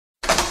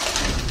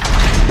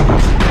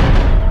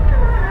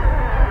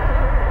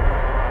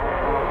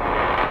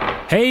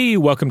Hey,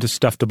 welcome to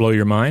Stuff to Blow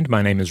Your Mind.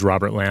 My name is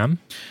Robert Lamb.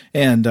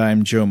 And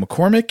I'm Joe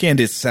McCormick, and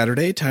it's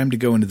Saturday. Time to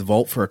go into the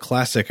vault for a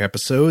classic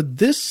episode.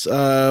 This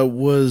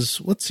was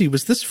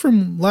this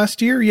from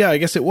last year? Yeah, I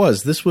guess it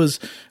was. This was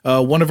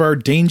one of our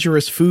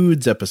Dangerous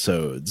Foods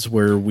episodes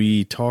where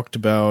we talked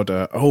about,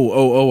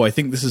 I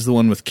think this is the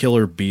one with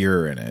killer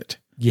beer in it.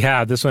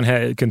 Yeah, this one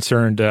had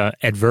concerned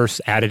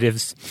adverse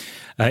additives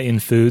in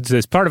foods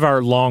as part of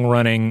our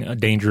long-running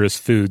Dangerous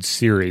Foods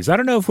series. I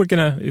don't know if we're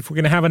gonna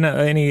have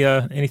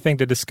anything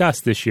to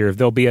discuss this year. If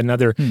there'll be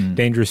another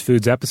Dangerous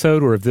Foods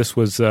episode, or if this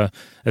was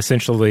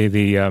essentially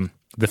the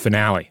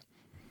finale.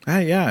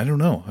 Yeah, I don't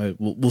know.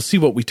 We'll see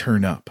what we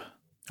turn up.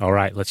 All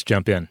right, let's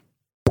jump in.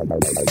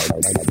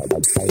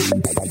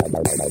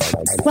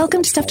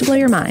 Welcome to Stuff to Blow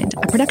Your Mind,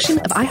 a production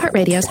of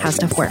iHeartRadio's How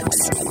Stuff Works.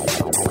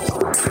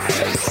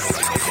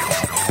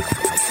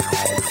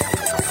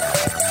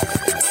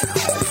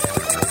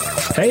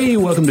 Hey,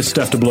 welcome to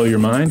Stuff to Blow Your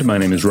Mind. My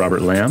name is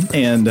Robert Lamb.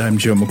 And I'm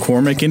Joe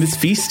McCormick, and it's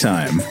feast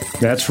time.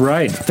 That's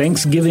right.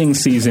 Thanksgiving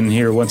season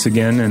here once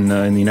again in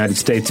the United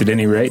States at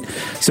any rate.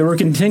 So we're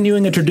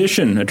continuing a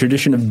tradition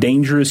of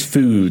dangerous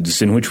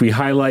foods in which we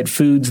highlight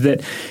foods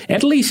that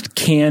at least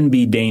can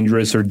be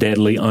dangerous or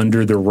deadly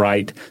under the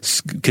right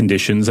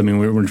conditions. I mean,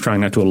 we're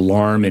trying not to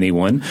alarm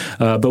anyone,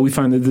 but we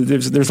find that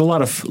there's a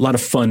lot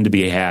of fun to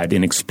be had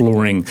in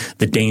exploring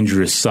the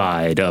dangerous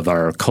side of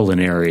our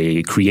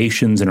culinary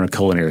creations and our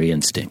culinary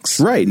instincts.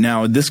 Right.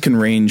 Now, this can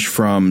range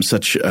from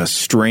such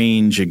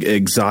strange,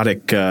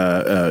 exotic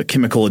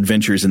chemical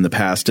adventures in the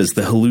past as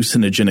the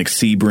hallucinogenic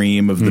sea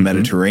bream of the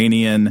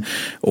Mediterranean,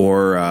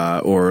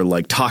 or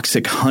like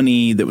toxic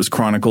honey that was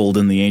chronicled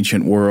in the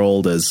ancient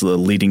world as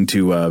leading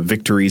to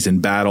victories in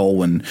battle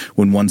when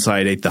one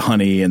side ate the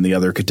honey and the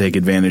other could take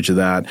advantage of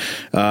that.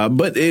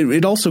 But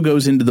it also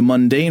goes into the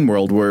mundane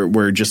world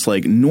where just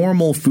like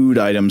normal food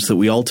items that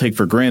we all take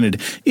for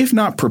granted, if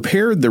not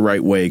prepared the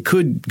right way,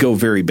 could go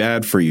very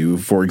bad for you.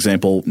 For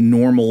example,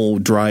 normal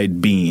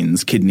dried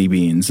beans, kidney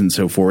beans, and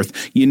so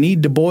forth. You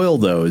need to boil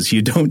those.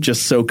 You don't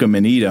just soak them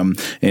and eat them.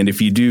 And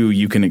if you do,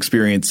 you can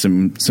experience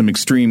some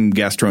extreme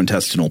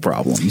gastrointestinal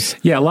problems.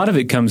 Yeah, a lot of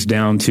it comes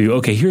down to,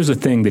 okay, here's a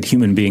thing that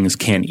human beings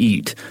can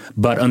eat,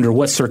 but under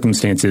what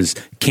circumstances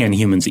can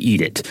humans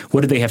eat it?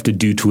 What do they have to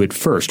do to it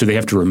first? Do they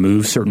have to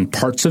remove certain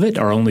parts of it?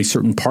 Are only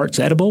certain parts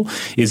edible?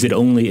 Is it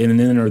only, and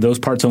then are those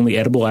parts only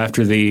edible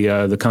after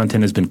the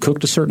content has been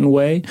cooked a certain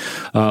way?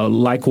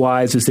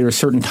 Likewise, is there a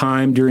certain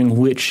time during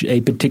which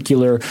a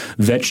particular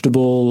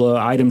vegetable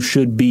item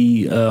should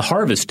be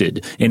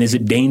harvested? And is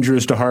it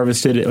dangerous to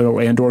harvest it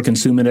or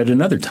consume it at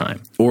another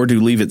time? Or to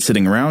leave it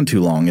sitting around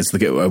too long?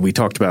 We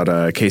talked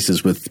about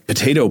cases with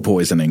potato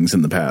poisonings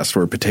in the past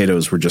where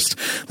potatoes were just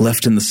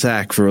left in the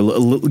sack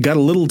got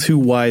a little too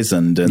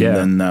wizened, and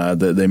then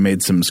they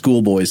made some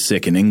schoolboys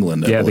sick in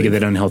England. They get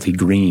that unhealthy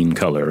green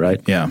color,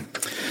 right? Yeah.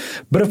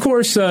 But of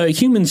course,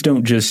 humans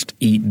don't just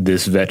eat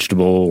this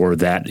vegetable or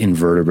that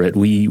invertebrate.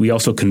 We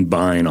also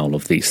combine all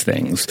of these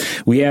things.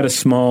 We add a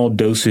small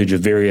dosage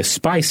of various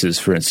spices,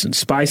 for instance,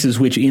 spices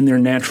which in their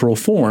natural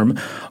form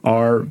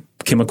are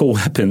chemical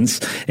weapons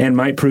and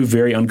might prove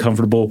very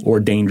uncomfortable or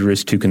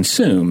dangerous to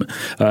consume,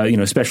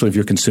 especially if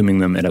you're consuming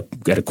them at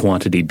a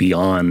quantity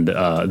beyond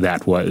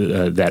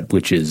that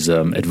which is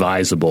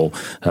advisable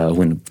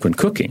when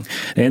cooking.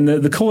 And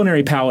the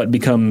culinary palate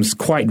becomes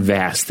quite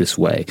vast this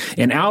way.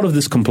 And out of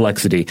this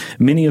complexity,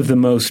 many of the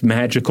most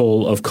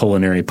magical of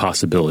culinary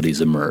possibilities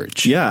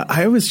emerge. Yeah,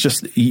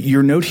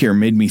 your note here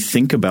made me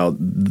think about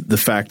the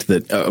fact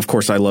that, of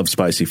course, I love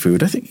spicy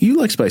food. I think you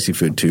like spicy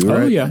food too,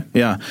 right? Oh, yeah.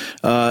 Yeah.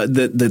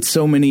 That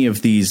so many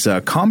of these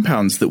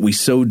compounds that we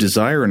so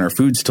desire in our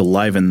foods to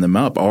liven them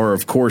up are,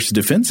 of course,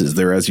 defenses.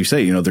 They're, as you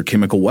say, they're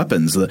chemical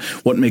weapons.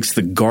 What makes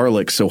the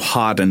garlic so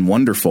hot and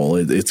wonderful?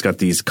 It's got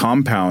these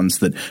compounds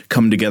that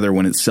come together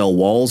when its cell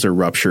walls are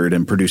ruptured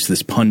and produce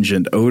this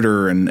pungent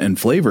odor and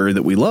flavor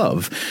that we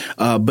love.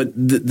 But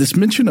this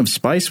mention of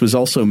spice was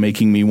also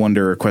making me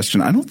wonder a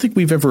question I don't think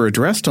we've ever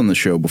addressed on the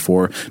show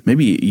before.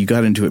 Maybe you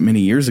got into it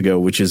many years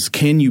ago, which is,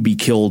 can you be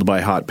killed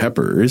by hot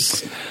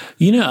peppers?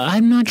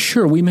 I'm not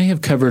sure. We may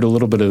have covered a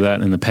little bit of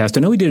that in the past.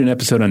 I know we did an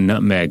episode on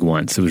nutmeg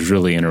once. It was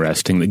really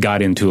interesting. That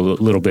got into a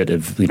little bit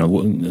of,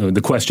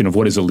 the question of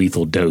what is a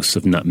lethal dose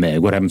of nutmeg?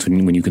 What happens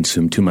when you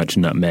consume too much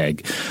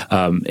nutmeg?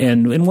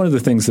 And one of the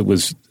things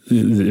that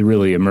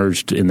really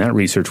emerged in that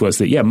research was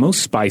that,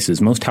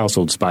 most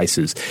household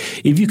spices,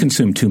 if you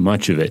consume too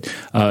much of it,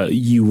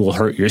 you will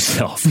hurt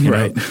yourself.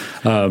 Right.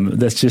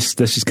 That's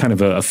just kind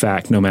of a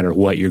fact, no matter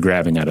what you're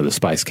grabbing out of the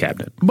spice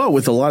cabinet. But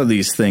with a lot of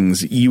these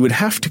things, you would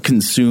have to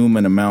consume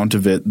an amount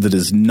of it that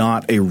is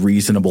not a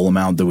reasonable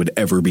amount that would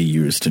ever be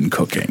used in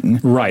cooking.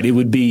 Right.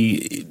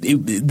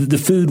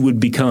 The food would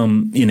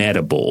become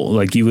inedible.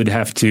 Like, you would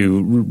have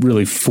to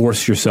really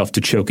force yourself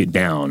to choke it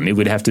down. It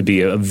would have to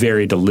be a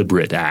very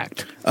deliberate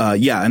act.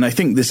 Yeah, and I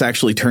think this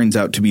actually turns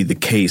out to be the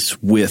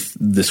case with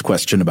this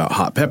question about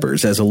hot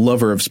peppers. As a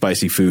lover of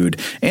spicy food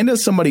and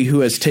as somebody who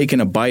has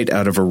taken a bite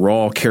out of a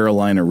raw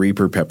Carolina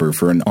Reaper pepper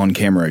for an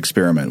on-camera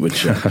experiment,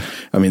 which,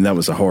 I mean, that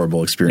was a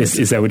horrible experience.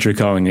 Is that what you're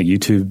calling a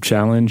YouTube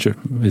challenge?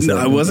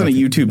 No, it wasn't a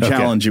YouTube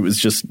challenge. It was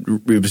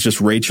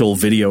just Rachel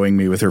videoing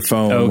me with her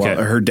phone.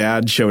 While her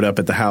dad showed up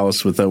at the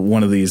house with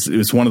one of these. It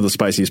was one of the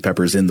spiciest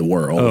peppers in the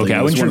world. Okay,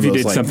 I wasn't sure if you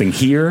did something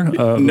here.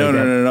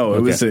 No.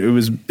 Okay. It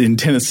was in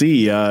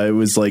Tennessee. It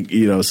was like,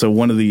 so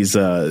one of these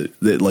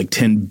like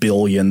 10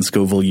 billion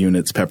Scoville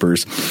units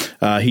peppers.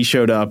 He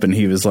showed up and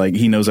he was like,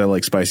 he knows I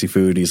like spicy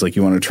food. He's like,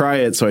 you want to try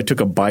it? So I took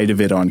a bite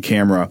of it on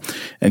camera,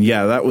 and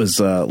yeah, that was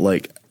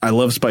like. I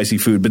love spicy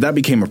food, but that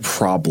became a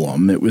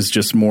problem. It was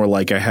just more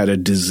like I had a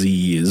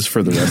disease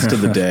for the rest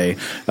of the day.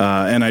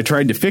 And I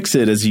tried to fix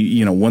it as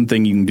one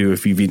thing you can do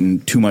if you've eaten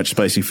too much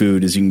spicy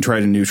food is you can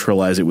try to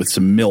neutralize it with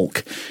some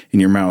milk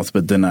in your mouth.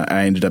 But then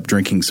I ended up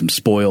drinking some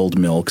spoiled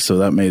milk, so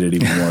that made it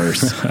even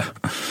worse.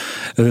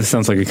 This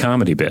sounds like a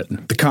comedy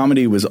bit. The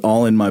comedy was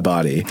all in my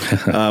body.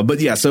 But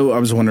yeah, so I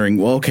was wondering,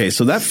 well, okay,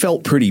 so that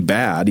felt pretty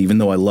bad, even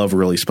though I love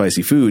really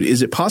spicy food.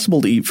 Is it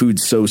possible to eat food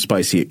so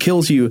spicy it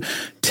kills you?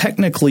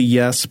 Technically,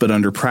 yes, but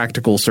under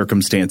practical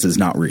circumstances,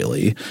 not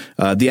really.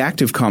 The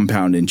active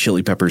compound in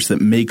chili peppers that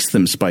makes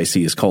them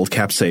spicy is called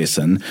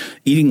capsaicin.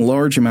 Eating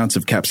large amounts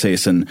of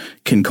capsaicin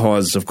can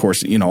cause, of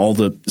course, all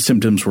the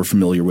symptoms we're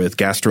familiar with,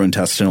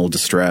 gastrointestinal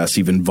distress,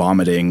 even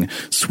vomiting,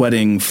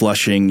 sweating,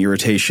 flushing,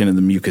 irritation in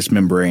the mucous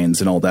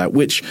membranes, and all that,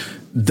 which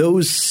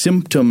those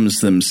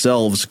symptoms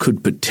themselves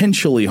could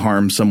potentially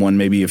harm someone,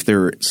 maybe if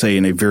they're, say,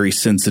 in a very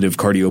sensitive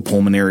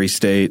cardiopulmonary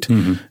state.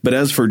 Mm-hmm. But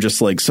as for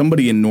just like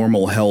somebody in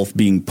normal health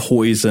being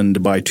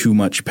poisoned by too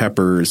much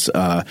peppers,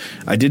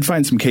 I did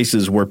find some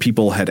cases where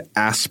people had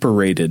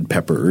aspirated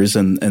peppers,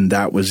 and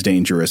that was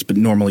dangerous. But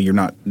normally you're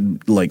not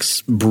like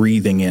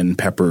breathing in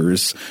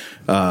peppers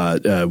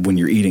when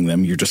you're eating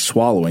them. You're just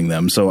swallowing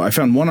them. So I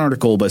found one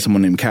article by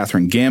someone named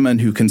Catherine Gammon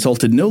who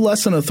consulted no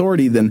less an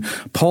authority than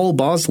Paul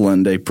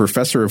Bosland, a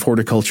professor of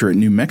horticulture at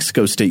New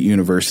Mexico State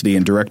University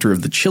and director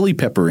of the Chili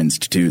Pepper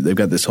Institute. They've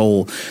got this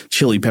whole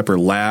chili pepper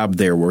lab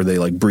there where they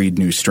like breed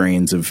new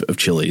strains of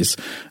chilies.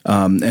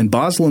 And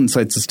Bosland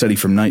cites a study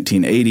from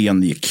 1980 on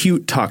the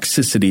acute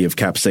toxicity of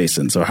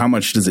capsaicin. So how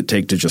much does it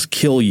take to just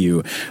kill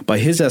you? By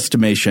his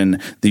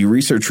estimation, the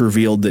research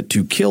revealed that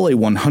to kill a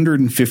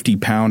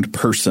 150-pound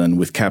person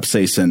with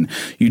capsaicin,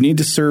 you need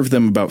to serve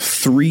them about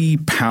 3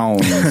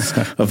 pounds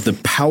of the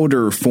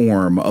powder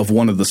form of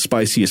one of the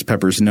spiciest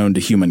peppers known to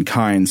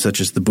humankind, such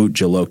as the boot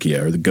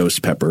jolokia or the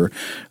ghost pepper.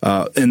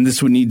 And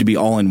this would need to be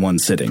all in one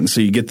sitting.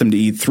 So you get them to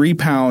eat 3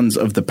 pounds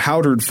of the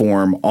powdered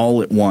form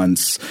all at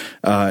once.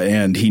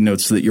 And he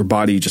notes that your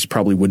body just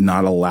probably would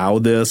not allow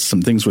this.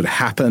 Some things would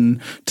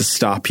happen to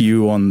stop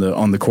you on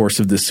the course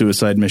of this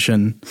suicide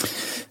mission.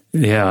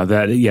 Yeah,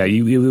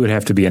 it would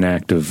have to be an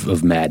act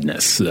of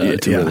madness to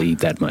really eat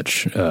that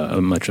much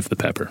of the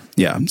pepper.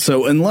 Yeah,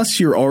 so unless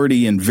you're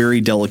already in very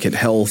delicate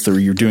health or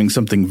you're doing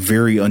something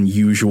very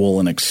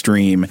unusual and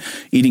extreme,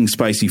 eating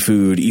spicy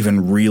food,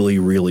 even really,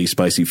 really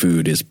spicy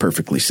food, is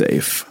perfectly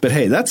safe. But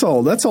hey, that's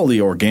all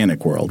the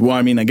organic world. Well,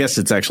 I mean, I guess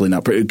it's actually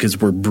not because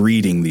we're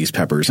breeding these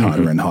peppers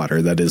hotter and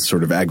hotter. That is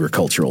sort of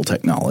agricultural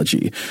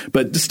technology.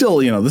 But still,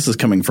 this is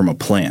coming from a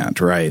plant,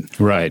 right?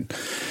 Right.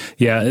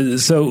 Yeah,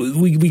 so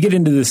we get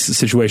into this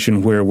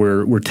situation where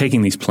we're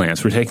taking these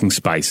plants, we're taking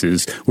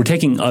spices, we're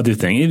taking other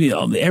things,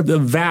 a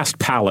vast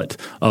palette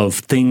of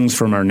things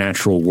from our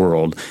natural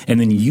world, and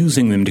then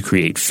using them to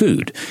create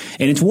food.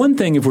 And it's one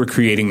thing if we're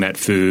creating that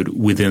food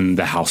within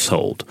the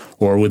household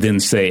or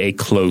within, say, a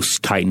close,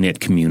 tight-knit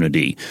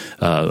community,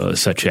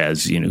 such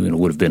as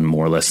would have been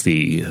more or less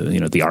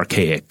the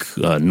archaic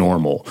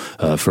normal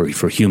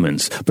for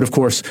humans. But of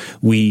course,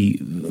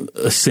 we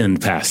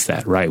ascend past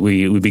that, right?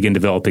 We begin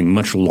developing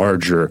much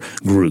larger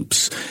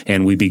groups,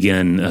 and we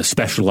begin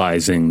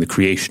specializing the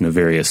creation of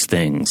various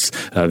things,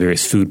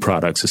 various food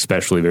products,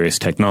 especially various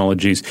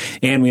technologies,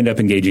 and we end up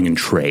engaging in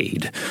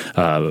trade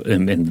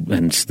and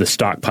the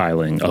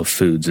stockpiling of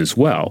foods as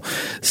well.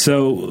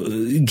 So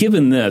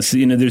given this,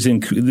 there's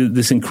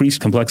this increased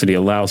complexity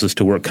allows us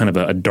to work kind of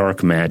a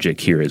dark magic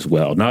here as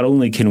well. Not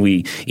only can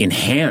we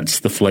enhance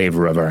the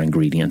flavor of our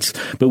ingredients,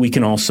 but we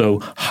can also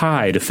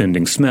hide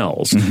offending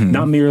smells,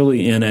 not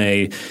merely in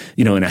a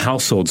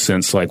household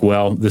sense like,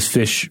 well, this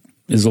fish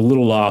is a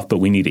little off, but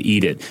we need to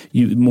eat it.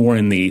 More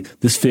in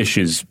this fish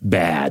is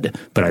bad,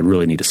 but I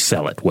really need to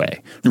sell it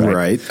way.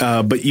 Right.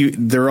 But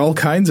there are all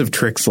kinds of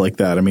tricks like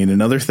that. I mean,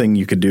 another thing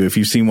you could do if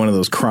you've seen one of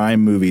those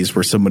crime movies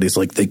where somebody's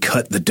like, they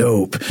cut the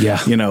dope,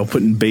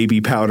 putting baby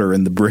powder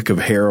in the brick of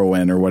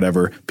heroin or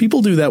whatever.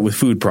 People do that with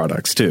food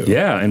products too.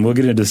 Yeah, and we'll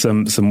get into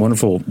some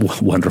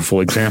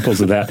wonderful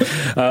examples of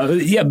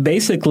that.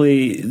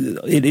 Basically,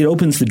 it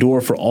opens the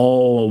door for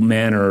all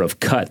manner of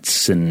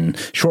cuts and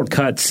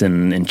shortcuts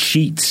and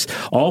cheats.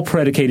 all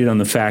predicated on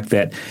the fact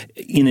that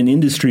in an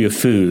industry of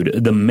food,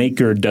 the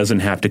maker doesn't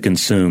have to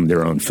consume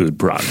their own food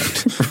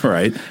product.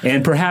 Right.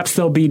 And perhaps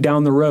they'll be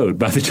down the road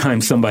by the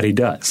time somebody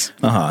does.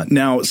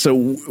 Now,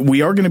 so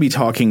we are going to be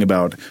talking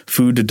about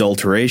food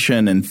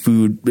adulteration and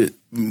food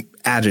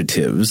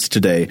additives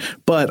today,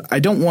 but I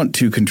don't want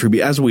to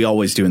contribute, as we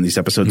always do in these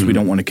episodes, we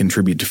don't want to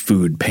contribute to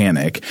food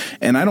panic,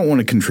 and I don't want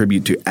to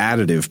contribute to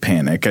additive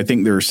panic. I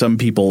think there are some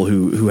people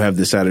who have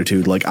this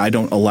attitude, like, I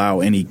don't allow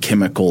any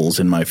chemicals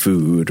in my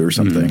food or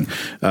something,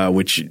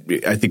 which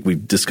I think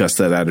we've discussed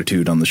that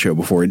attitude on the show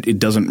before. It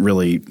doesn't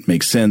really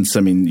make sense.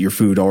 I mean, your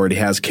food already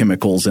has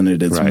chemicals in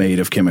it. It's made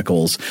of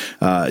chemicals.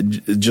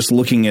 Just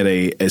looking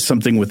at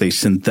something with a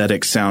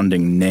synthetic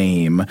sounding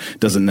name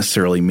doesn't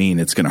necessarily mean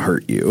it's going to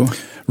hurt you.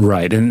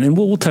 Right, and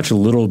we'll touch a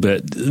little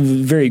bit,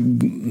 very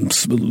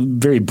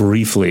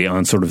briefly,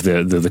 on sort of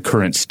the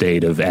current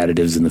state of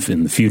additives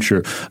in the future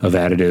of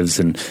additives,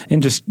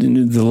 and just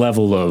the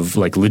level of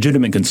like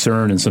legitimate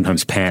concern and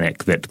sometimes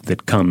panic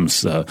that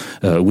comes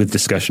with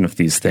discussion of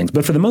these things.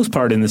 But for the most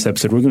part, in this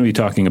episode, we're going to be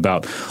talking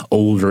about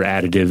older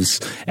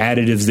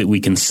additives that we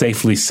can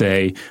safely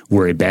say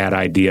were a bad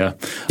idea.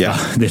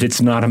 That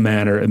it's not a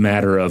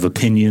matter of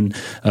opinion,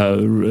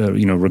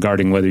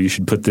 regarding whether you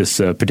should put this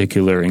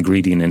particular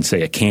ingredient in,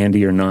 say, a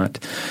candy or not.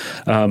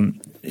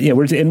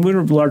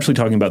 We're largely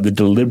talking about the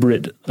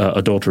deliberate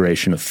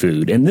adulteration of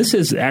food. And this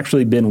has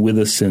actually been with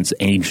us since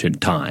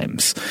ancient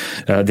times.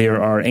 There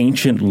are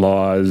ancient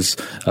laws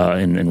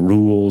and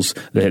rules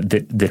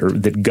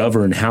that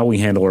govern how we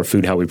handle our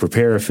food, how we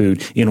prepare our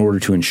food in order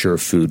to ensure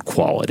food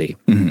quality.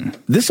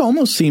 This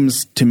almost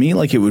seems to me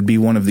like it would be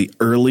one of the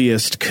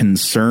earliest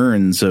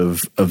concerns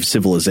of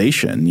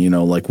civilization.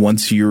 Like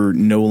once you're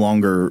no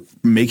longer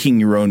making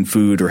your own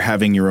food or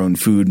having your own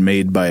food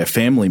made by a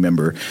family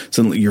member,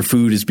 suddenly your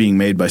food is being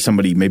made by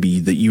somebody maybe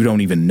that you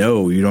don't even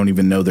know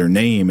their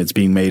name. It's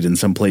being made in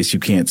some place you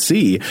can't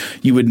see.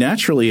 You would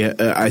naturally,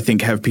 I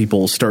think, have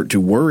people start to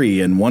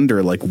worry and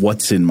wonder, like,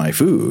 what's in my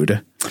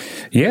food?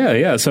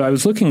 Yeah. So I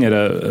was looking at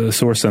a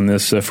source on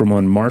this from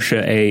one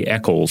Marcia A.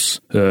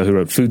 Eccles, who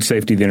wrote "Food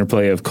Safety: The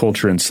Interplay of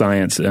Culture and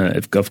Science,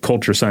 of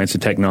Culture, Science,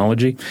 and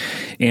Technology,"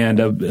 and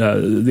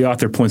the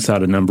author points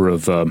out a number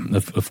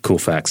of cool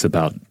facts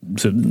about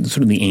sort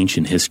of the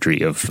ancient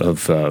history of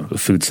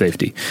food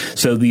safety.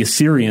 So the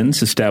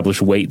Assyrians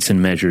established weights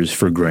and measures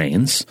for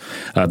grains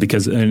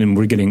because, and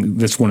we're getting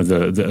this one of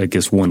the I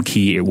guess one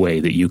key way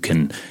that you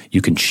can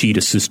cheat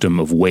a system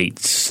of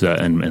weights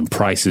and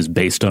prices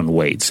based on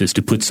weights is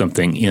to put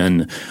something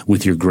in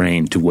with your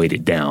grain to weight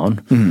it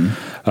down.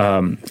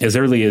 As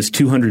early as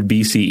 200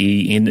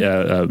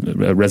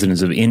 BCE,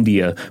 residents of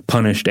India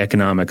punished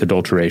economic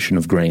adulteration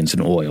of grains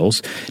and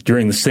oils.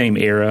 During the same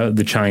era,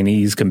 the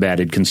Chinese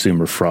combated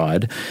consumer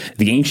fraud.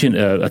 The ancient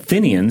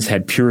Athenians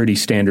had purity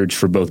standards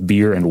for both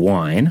beer and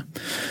wine.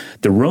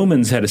 The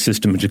Romans had a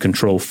system to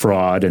control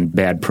fraud and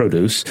bad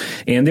produce,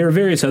 and there are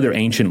various other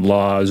ancient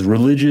laws,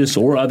 religious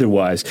or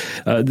otherwise,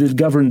 that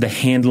governed the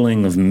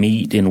handling of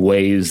meat in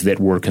ways that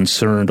were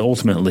concerned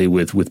ultimately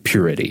with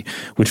purity,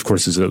 which, of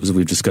course, as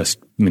we've discussed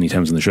many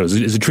times on the show,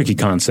 is a tricky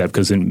concept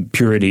because in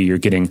purity you're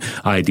getting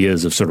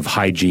ideas of sort of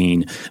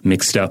hygiene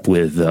mixed up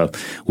with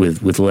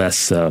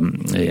less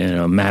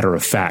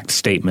matter-of-fact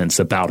statements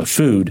about a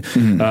food.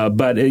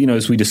 But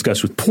as we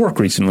discussed with pork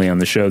recently on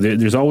the show,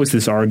 there's always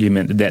this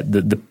argument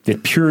that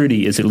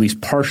purity is at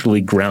least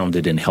partially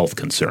grounded in health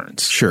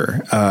concerns.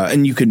 Sure.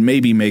 And you could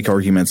maybe make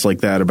arguments like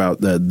that about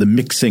the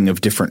mixing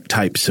of different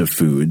types of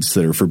foods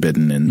that are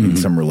forbidden in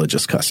some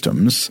religious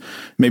customs.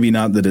 Maybe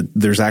not that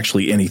there's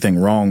actually anything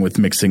wrong with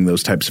mixing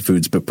those types of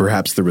foods, but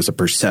perhaps there was a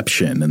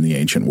perception in the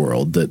ancient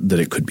world that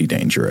it could be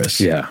dangerous.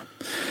 Yeah.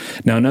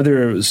 Now,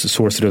 another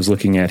source that I was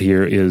looking at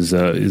here is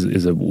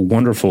a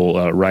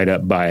wonderful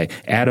write-up by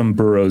Adam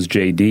Burrows,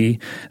 J.D.,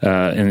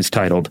 and it's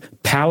titled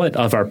 "Palate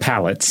of Our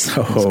Palates."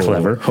 It's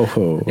clever.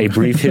 A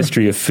brief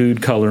history of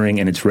food coloring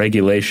and its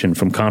regulation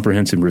from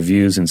comprehensive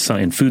reviews in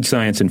food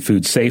science and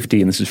food safety,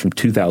 and this is from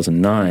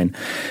 2009.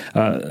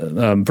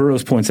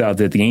 Burrows points out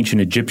that the ancient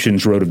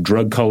Egyptians wrote of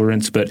drug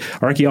colorants, but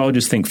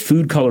archaeologists think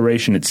food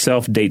coloration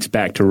itself dates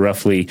back to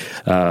roughly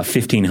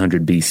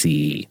 1500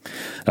 BCE.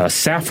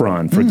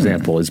 Saffron, for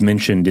example, is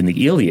mentioned in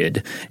the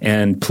Iliad,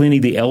 and Pliny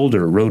the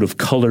Elder wrote of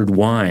colored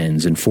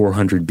wines in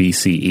 400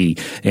 BCE.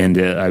 And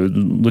I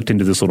looked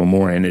into this a little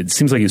more, and it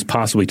seems like he's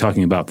possibly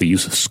talking about the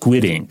use of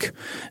squid ink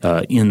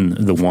in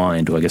the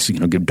wine to, I guess,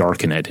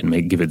 darken it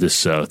and give it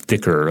this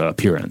thicker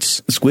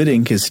appearance. Squid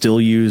ink is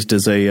still used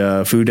as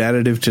a food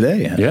additive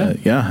today.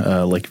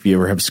 Like if you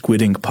ever have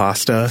squid ink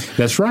pasta.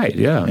 That's right,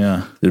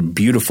 yeah. A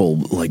beautiful,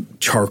 like,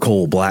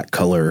 charcoal black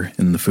color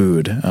in the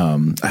food.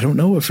 I don't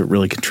know if it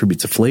really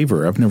contributes a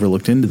flavor. I've never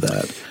looked into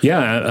that.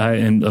 Yeah,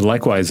 and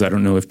likewise, I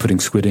don't know if putting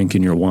squid ink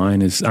in your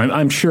wine is.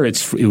 I'm sure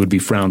it would be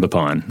frowned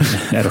upon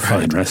at a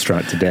fine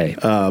restaurant today.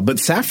 But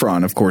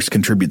saffron, of course,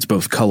 contributes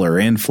both color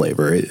and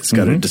flavor. It's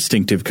got a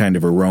distinctive kind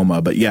of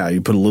aroma. But yeah,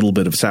 you put a little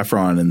bit of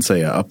saffron in,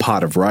 say, a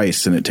pot of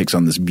rice, and it takes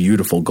on this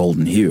beautiful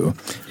golden hue.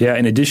 Yeah,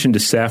 in addition to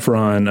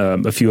saffron,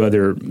 a few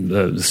other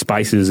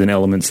spices and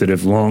elements that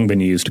have long been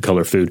used to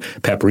color food.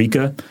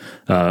 Paprika,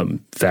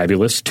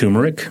 fabulous.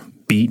 Turmeric.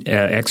 Beet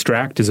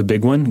extract is a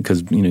big one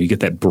because you get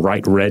that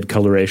bright red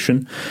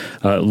coloration.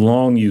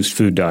 Long used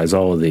food dyes,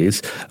 all of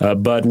these.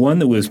 But one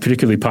that was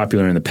particularly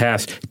popular in the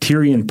past,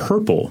 Tyrian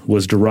purple,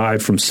 was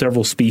derived from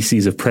several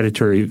species of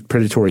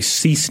predatory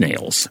sea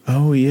snails.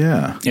 Oh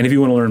yeah. And if you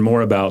want to learn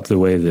more about the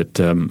way that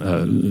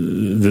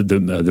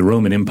the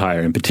Roman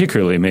Empire, in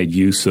particular, made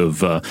use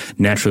of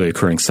naturally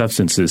occurring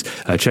substances,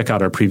 check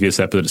out our previous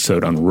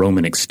episode on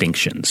Roman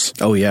extinctions.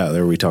 Oh yeah,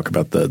 there we talk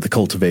about the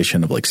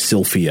cultivation of like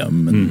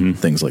silphium and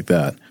things like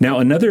that. Now,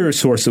 another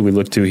source that we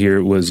looked to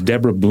here was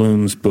Deborah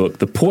Bloom's book,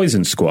 The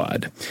Poison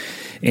Squad.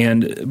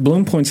 And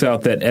Bloom points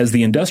out that as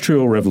the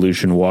Industrial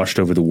Revolution washed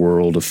over the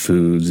world of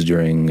foods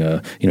during,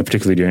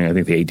 particularly during, I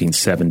think, the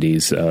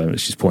 1870s,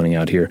 she's pointing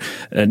out here,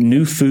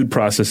 new food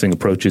processing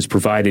approaches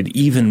provided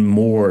even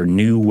more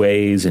new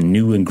ways and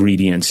new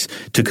ingredients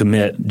to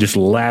commit just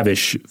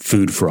lavish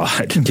food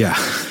fraud.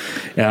 Yeah.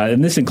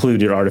 And this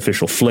included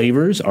artificial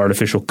flavors,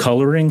 artificial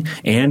coloring,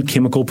 and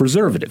chemical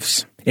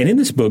preservatives. And in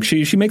this book,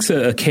 she makes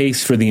a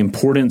case for the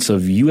importance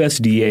of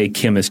USDA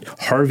chemist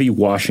Harvey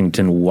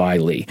Washington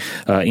Wiley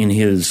in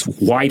his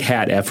white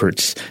hat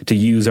efforts to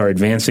use our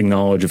advancing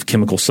knowledge of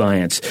chemical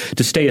science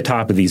to stay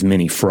atop of these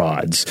many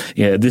frauds.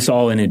 This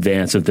all in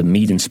advance of the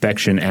Meat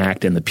Inspection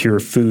Act and the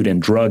Pure Food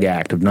and Drug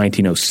Act of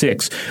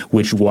 1906,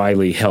 which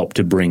Wiley helped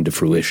to bring to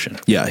fruition.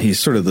 Yeah, he's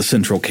sort of the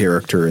central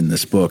character in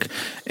this book.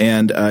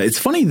 And it's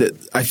funny that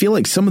I feel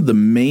like some of the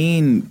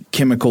main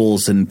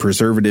chemicals and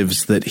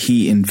preservatives that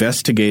he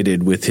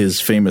investigated with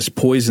his famous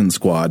Poison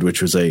Squad,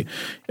 which was a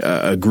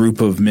group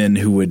of men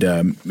who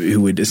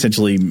would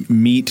essentially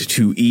meet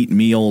to eat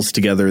meals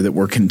together that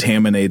were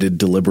contaminated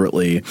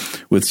deliberately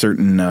with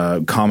certain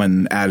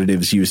common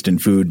additives used in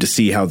food to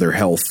see how their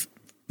health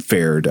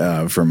fared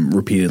from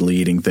repeatedly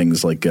eating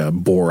things like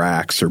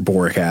borax or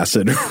boric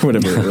acid or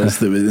whatever it was,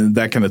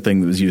 that kind of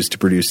thing that was used to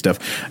produce stuff.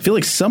 I feel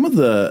like some of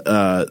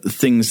the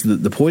things that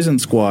the Poison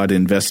Squad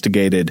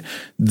investigated,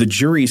 the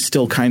jury's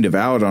still kind of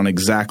out on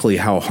exactly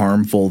how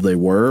harmful they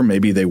were.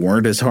 Maybe they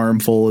weren't as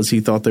harmful as he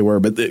thought they were,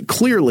 but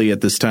clearly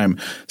at this time,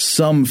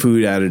 some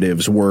food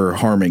additives were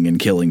harming and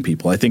killing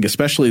people. I think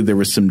especially there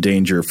was some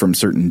danger from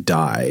certain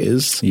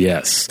dyes.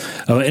 Yes.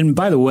 And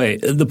by the way,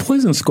 the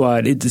Poison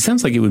Squad, it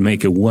sounds like it would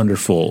make a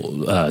wonderful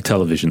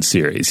television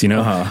series,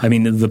 I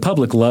mean, the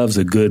public loves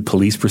a good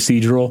police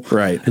procedural.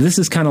 Right. And this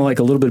is kind of like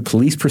a little bit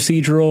police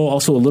procedural,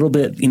 also a little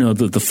bit,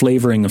 the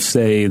flavoring of,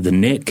 say, The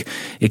Nick,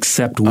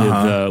 except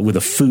with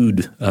a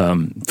food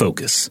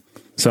focus.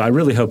 So I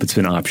really hope it's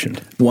been optioned.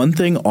 One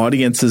thing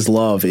audiences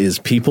love is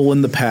people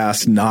in the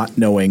past not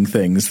knowing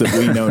things that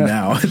we know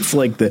now. It's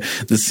like the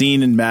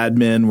scene in Mad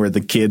Men where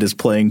the kid is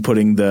putting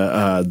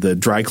the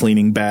dry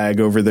cleaning bag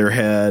over their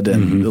head,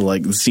 and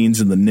like the scenes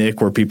in The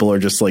Nick where people are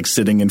just like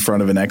sitting in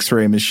front of an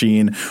X-ray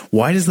machine.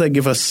 Why does that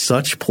give us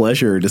such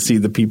pleasure to see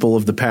the people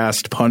of the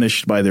past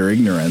punished by their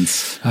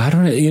ignorance? I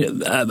don't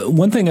know.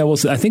 One thing I will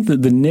say, I think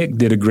that The Nick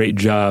did a great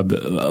job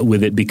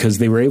with it because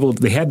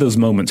they had those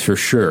moments for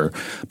sure,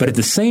 but at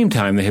the same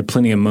time, they had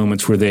plenty of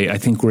moments where they, I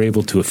think, were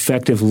able to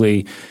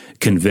effectively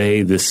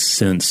convey this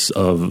sense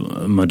of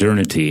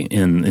modernity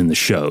in the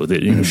show,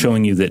 that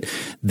showing you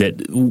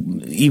that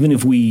even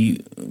if we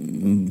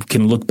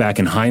can look back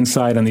in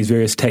hindsight on these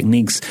various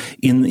techniques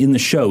in the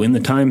show, in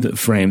the time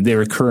frame,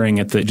 they're occurring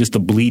at just the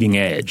bleeding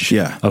edge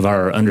of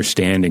our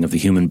understanding of the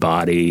human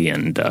body,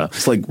 and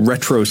it's like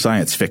retro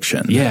science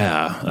fiction.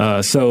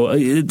 So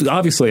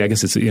obviously, I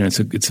guess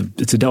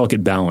it's a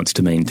delicate balance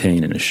to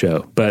maintain in a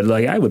show. But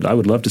like I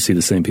would love to see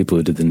the same people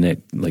who did The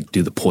Nick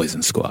do the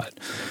Poison Squad.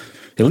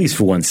 At least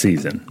for one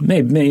season,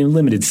 maybe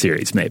limited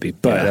series, maybe,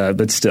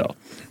 but still.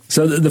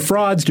 So the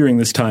frauds during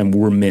this time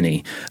were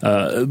many,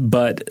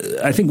 but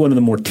I think one of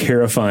the more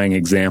terrifying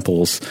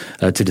examples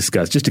to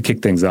discuss, just to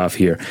kick things off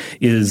here,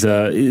 is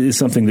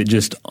something that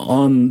just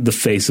on the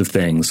face of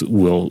things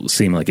will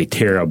seem like a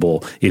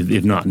terrible,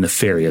 if not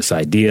nefarious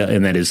idea,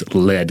 and that is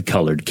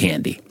lead-colored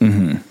candy.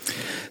 Mm-hmm.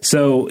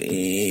 So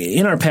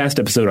in our past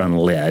episode on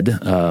lead,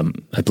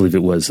 I believe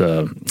it was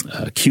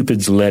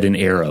Cupid's Lead and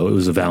Arrow. It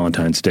was a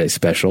Valentine's Day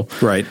special.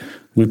 Right.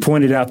 We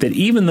pointed out that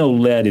even though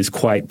lead is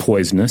quite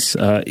poisonous,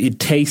 its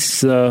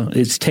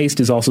taste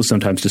is also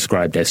sometimes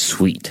described as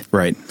sweet.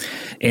 Right.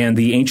 And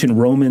the ancient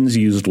Romans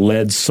used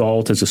lead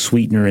salt as a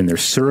sweetener in their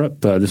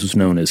syrup. This was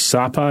known as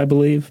sapa, I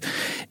believe.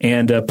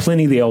 And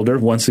Pliny the Elder,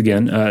 once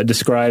again,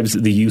 describes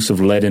the use of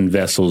leaden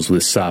vessels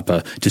with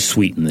sapa to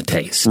sweeten the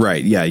taste.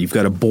 Right. Yeah. You've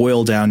got to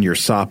boil down your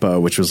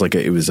sapa, which was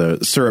it was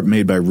a syrup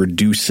made by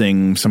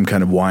reducing some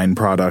kind of wine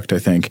product, I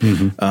think.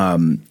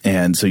 Mm-hmm.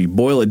 And so you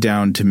boil it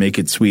down to make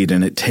it sweet,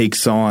 and it takes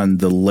takes on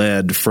the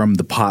lead from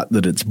the pot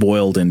that it's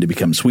boiled in to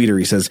become sweeter.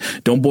 He says,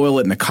 don't boil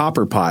it in a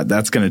copper pot.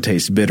 That's going to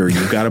taste bitter.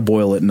 You've got to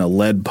boil it in a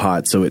lead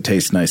pot so it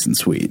tastes nice and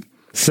sweet.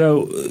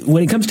 So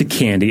when it comes to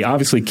candy,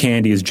 obviously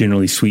candy is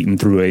generally sweetened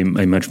through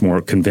a much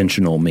more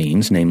conventional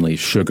means, namely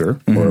sugar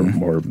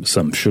or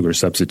some sugar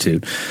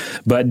substitute.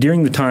 But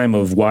during the time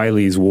of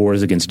Wiley's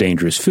wars against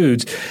dangerous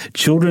foods,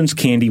 children's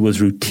candy was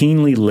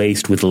routinely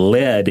laced with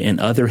lead and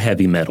other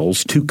heavy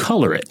metals to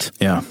color it.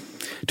 Yeah.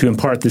 To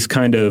impart this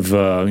kind of,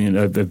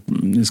 often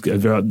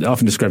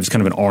described as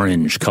kind of an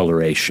orange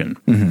coloration,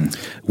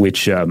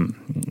 which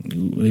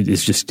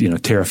is just,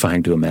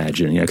 terrifying to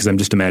imagine. Because I'm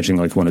just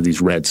imagining like one of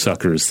these red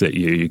suckers that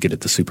you get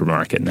at the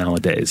supermarket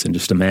nowadays, and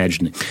just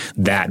imagine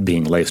that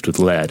being laced with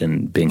lead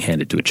and being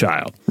handed to a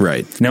child.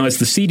 Right. Now, as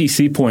the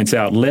CDC points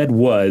out, lead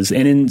was,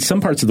 and in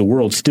some parts of the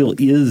world still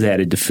is,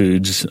 added to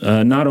foods,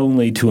 not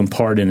only to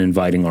impart an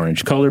inviting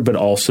orange color, but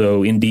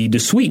also indeed to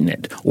sweeten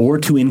it or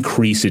to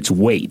increase its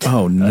weight.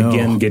 Oh, no.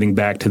 Again, getting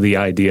back to the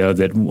idea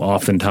that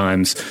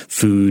oftentimes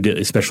food,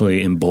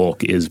 especially in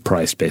bulk, is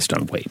priced based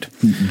on weight.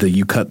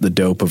 You cut the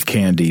dope of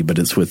candy, but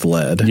it's with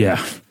lead.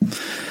 Yeah.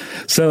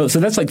 So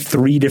that's like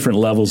 3 different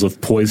levels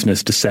of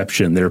poisonous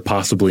deception that are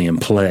possibly in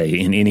play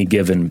in any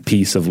given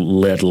piece of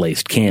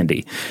lead-laced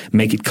candy.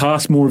 Make it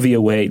cost more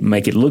via weight,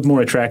 make it look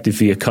more attractive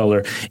via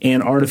color,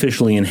 and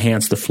artificially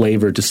enhance the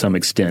flavor to some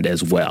extent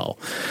as well.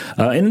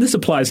 And this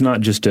applies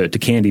not just to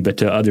candy, but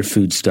to other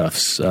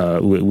foodstuffs,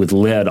 with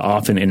lead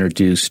often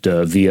introduced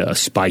via a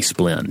spice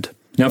blend.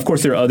 Now, of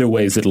course, there are other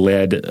ways that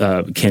lead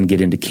can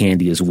get into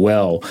candy as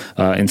well,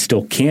 and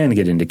still can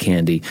get into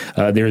candy.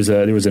 There was a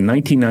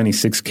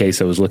 1996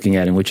 case I was looking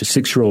at in which a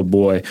 6-year-old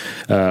boy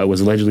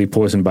was allegedly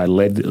poisoned by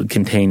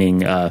lead-containing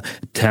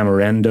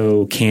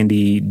tamarindo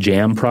candy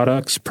jam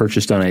products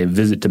purchased on a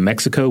visit to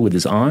Mexico with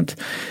his aunt.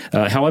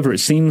 However, it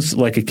seems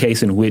like a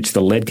case in which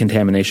the lead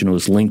contamination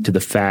was linked to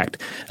the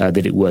fact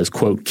that it was,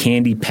 quote,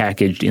 candy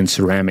packaged in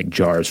ceramic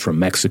jars from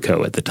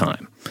Mexico at the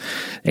time.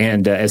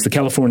 And as the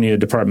California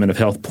Department of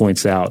Health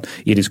points out,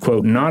 it is,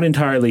 quote, not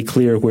entirely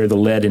clear where the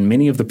lead in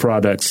many of the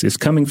products is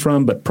coming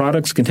from, but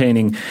products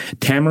containing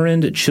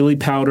tamarind, chili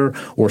powder,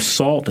 or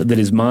salt that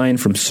is mined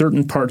from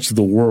certain parts of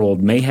the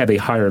world may have a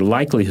higher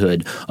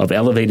likelihood of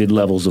elevated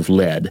levels of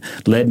lead.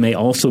 Lead may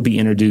also be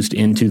introduced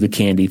into the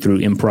candy through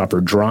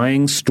improper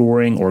drying,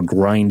 storing, or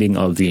grinding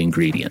of the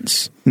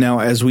ingredients. Now,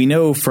 as we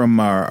know from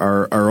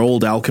our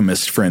old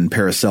alchemist friend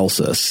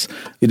Paracelsus,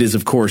 it is,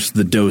 of course,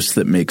 the dose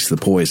that makes the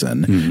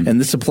poison. Mm-hmm. And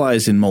this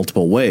applies in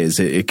multiple ways.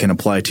 It can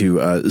apply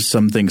to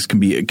some things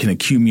can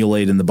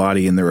accumulate in the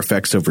body and their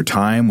effects over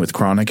time with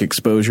chronic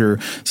exposure.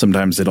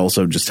 Sometimes it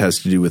also just has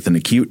to do with an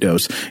acute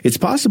dose. It's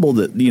possible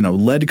that,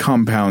 lead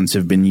compounds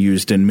have been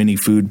used in many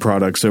food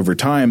products over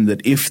time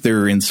that if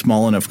they're in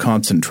small enough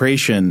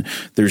concentration,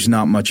 there's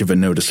not much of a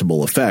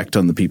noticeable effect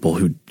on the people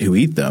who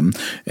eat them.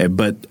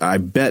 But I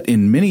bet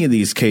in many of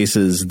these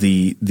cases,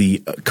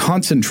 the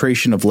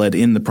concentration of lead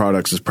in the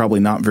products is probably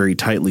not very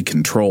tightly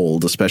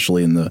controlled,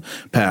 especially in the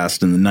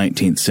past, in the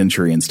 19th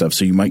century and stuff.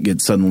 So you might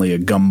get suddenly a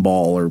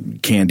gumball or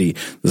candy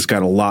that's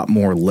got a lot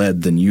more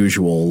lead than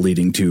usual,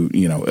 leading to,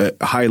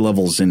 high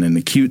levels in an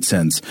acute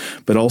sense.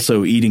 But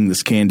also eating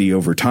this candy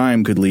over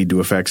time could lead to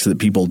effects that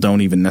people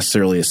don't even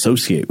necessarily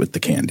associate with the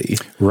candy.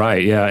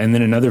 Right, yeah. And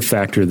then another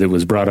factor that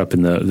was brought up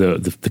in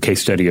the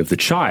case study of the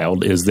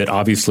child is that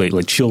obviously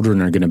like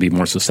children are going to be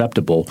more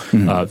susceptible,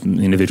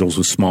 individuals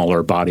with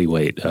smaller body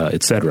weight,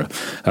 et cetera,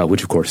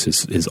 which of course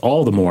is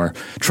all the more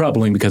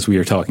troubling because we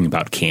are talking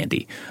about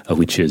candy,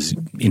 which is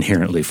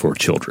inherently for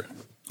children.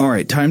 All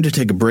right, time to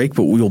take a break,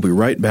 but we will be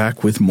right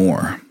back with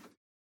more.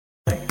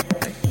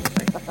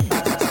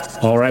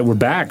 All right, we're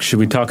back. Should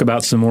we talk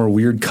about some more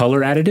weird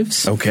color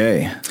additives?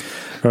 Okay.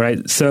 All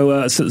right,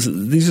 so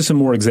these are some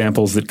more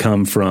examples that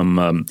come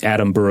from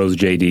Adam Burrows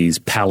JD's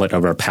Palette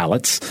of Our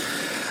Palettes.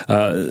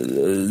 A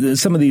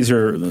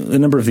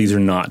number of these are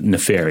not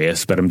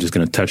nefarious, but I'm just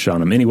going to touch on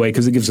them anyway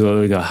because it gives,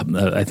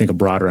 I think, a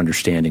broader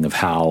understanding of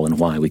how and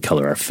why we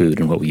color our food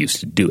and what we use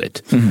to do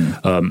it.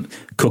 Mm-hmm.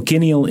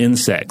 Cochineal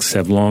insects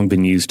have long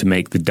been used to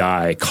make the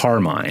dye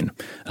carmine.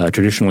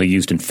 Traditionally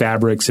used in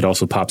fabrics, it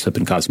also pops up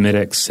in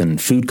cosmetics and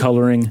food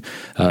coloring.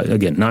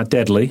 Again, not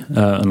deadly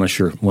unless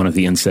you're one of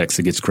the insects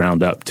that gets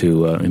ground up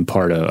to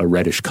impart a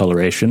reddish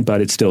coloration,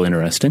 but it's still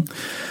interesting.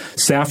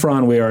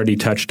 Saffron we already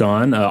touched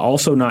on,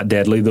 also not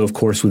deadly, though of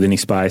course with any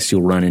spice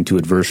you'll run into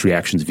adverse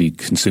reactions if you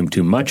consume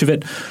too much of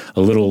it.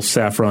 A little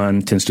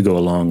saffron tends to go a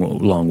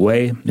long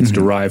way. It's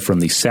derived from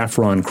the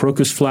saffron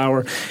crocus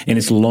flower, and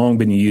it's long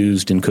been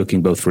used in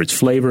cooking both for its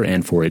flavor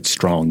and for its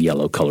strong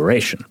yellow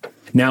coloration.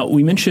 Now,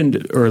 we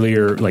mentioned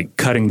earlier, like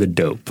cutting the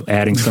dope,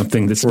 adding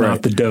something that's right.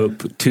 not the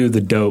dope to the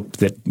dope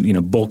that,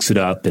 bulks it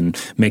up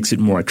and makes it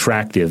more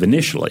attractive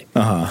initially.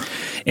 Uh-huh.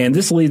 And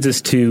this leads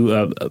us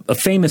to a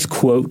famous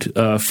quote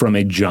from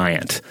a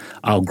giant.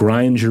 "I'll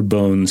grind your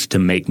bones to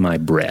make my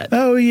bread."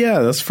 Oh, yeah.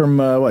 That's from,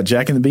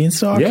 Jack and the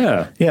Beanstalk?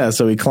 Yeah. Yeah,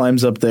 so he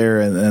climbs up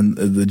there and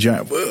the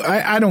giant –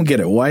 I don't get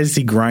it. Why is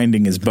he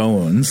grinding his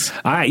bones?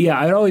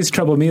 It always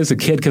troubled me as a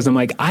kid because I'm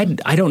like,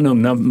 I don't know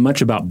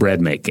much about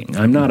bread making.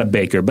 I'm not a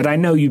baker, but I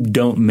know you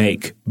don't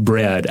make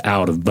bread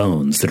out of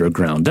bones that are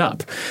ground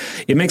up.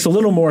 It makes a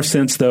little more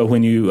sense, though,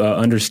 when you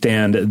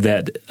understand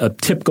that a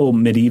typical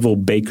medieval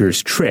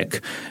baker's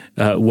trick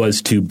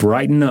was to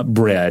brighten up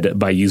bread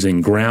by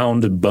using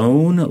ground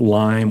bone,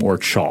 lime, or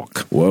chalk.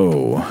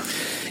 Whoa.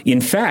 In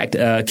fact,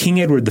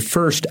 King Edward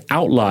I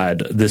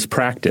outlawed this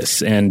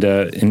practice, and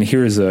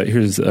here's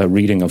a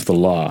reading of the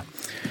law.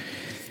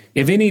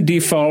 If any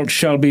default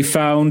shall be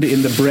found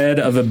in the bread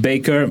of a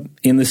baker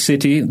in the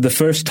city, the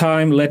first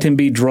time let him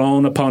be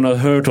drawn upon a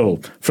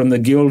hurdle from the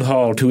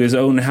Guildhall to his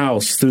own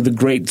house through the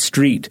great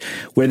street,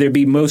 where there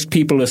be most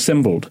people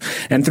assembled,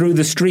 and through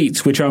the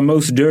streets which are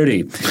most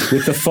dirty,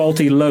 with the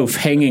faulty loaf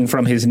hanging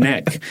from his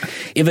neck.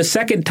 If a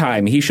second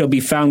time he shall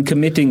be found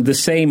committing the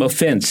same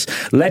offence,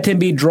 let him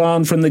be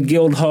drawn from the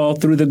Guildhall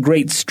through the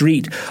great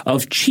street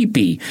of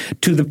Cheapy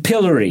to the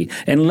pillory,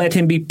 and let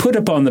him be put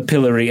upon the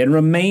pillory, and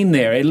remain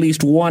there at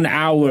least 1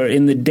 hour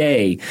in the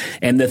day,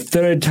 and the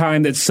third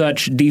time that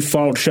such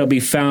default shall be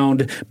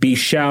found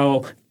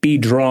shall be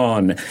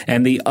drawn,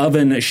 and the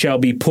oven shall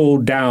be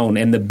pulled down,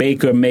 and the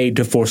baker made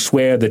to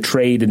forswear the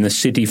trade in the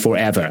city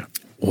forever.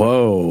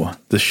 Whoa,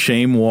 the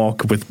shame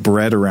walk with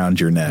bread around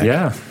your neck.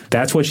 Yeah,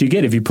 that's what you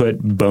get if you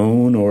put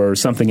bone or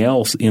something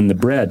else in the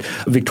bread.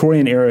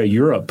 Victorian-era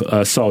Europe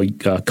saw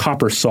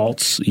copper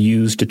salts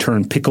used to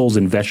turn pickles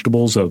and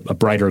vegetables a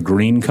brighter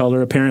green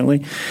color,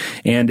 apparently.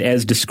 And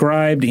as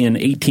described in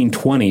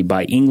 1820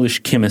 by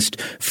English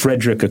chemist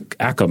Frederick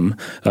Ackham,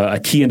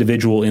 a key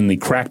individual in the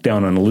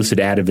crackdown on illicit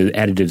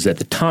additives at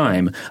the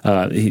time,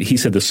 he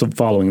said the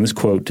following. This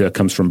quote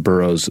comes from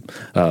Burroughs'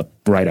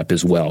 write-up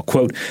as well.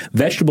 Quote,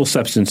 vegetable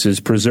substances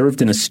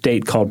preserved in a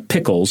state called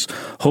pickles,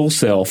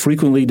 wholesale,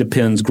 frequently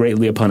depends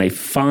greatly upon a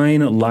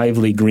fine,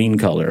 lively green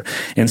color,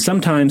 and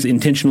sometimes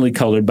intentionally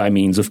colored by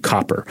means of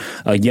copper.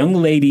 A young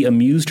lady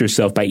amused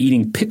herself by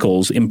eating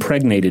pickles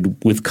impregnated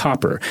with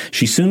copper.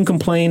 She soon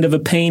complained of a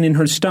pain in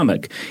her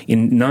stomach.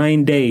 In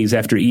 9 days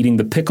after eating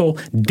the pickle,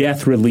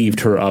 death relieved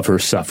her of her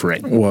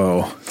suffering.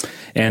 Whoa.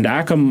 And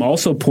Ackham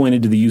also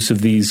pointed to the use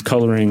of these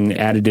coloring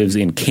additives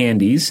in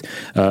candies,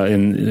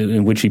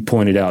 in which he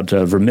pointed out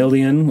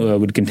vermilion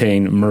would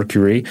contain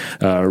mercury,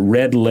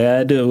 red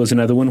lead was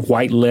another one,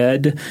 white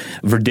lead,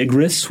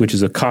 verdigris, which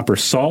is a copper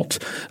salt,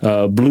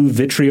 blue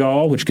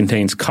vitriol, which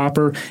contains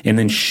copper, and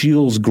then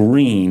Scheele's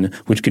green,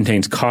 which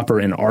contains copper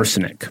and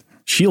arsenic.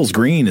 Scheele's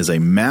green is a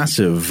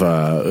massive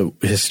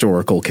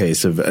historical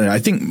case of, I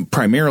think,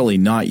 primarily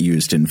not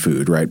used in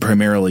food, right?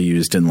 Primarily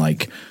used in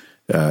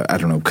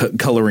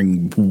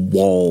coloring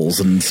walls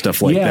and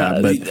stuff like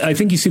that. But I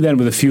think you see that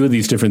with a few of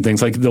these different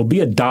things. Like there'll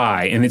be a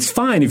dye, and it's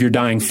fine if you're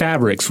dyeing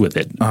fabrics with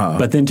it.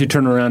 But then to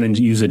turn around and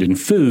use it in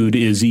food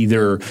is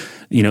either,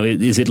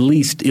 it is at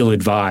least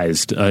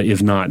ill-advised,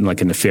 if not like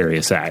a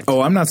nefarious act.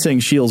 Oh, I'm not saying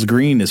Scheele's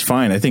green is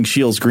fine. I think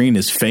Scheele's green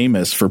is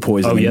famous for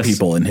poisoning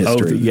people in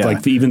history.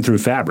 Like even through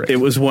fabric.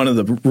 It was one of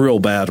the real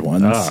bad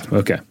ones.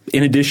 Okay.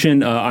 In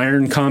addition,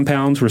 iron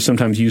compounds were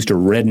sometimes used to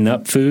redden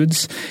up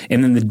foods.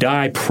 And then the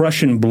dye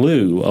Prussian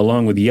blue,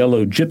 along with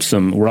yellow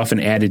gypsum, were often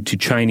added to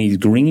Chinese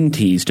green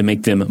teas to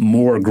make them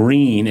more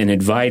green and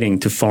inviting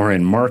to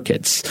foreign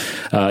markets.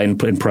 And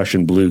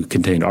Prussian blue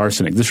contained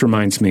arsenic. This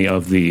reminds me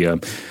of the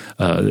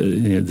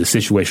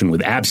situation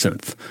with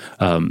absinthe.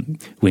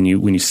 When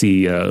you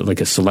see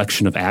like a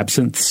selection of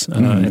absinthes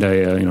at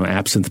a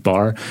absinthe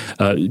bar,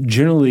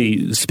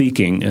 generally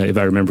speaking, if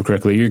I remember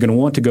correctly, you're going to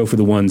want to go for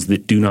the ones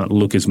that do not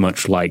look as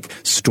much like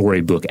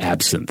storybook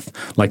absinthe.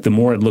 Like the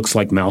more it looks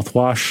like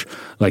mouthwash,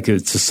 like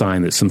it's a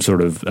sign that some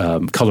sort of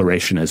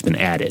coloration has been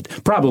added.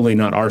 Probably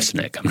not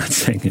arsenic. I'm not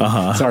saying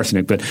it's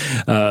arsenic,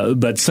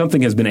 but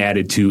something has been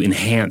added to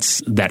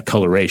enhance that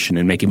coloration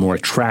and make it more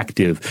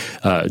attractive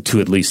to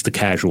at least the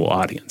casual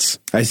audience.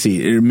 I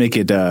see. It would make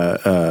it,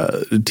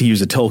 to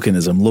use a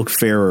Tolkienism, look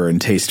fairer and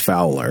taste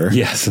fouler.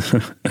 Yes.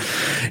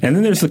 And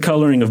then there's the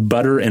coloring of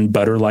butter and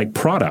butter-like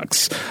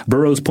products.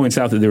 Burroughs points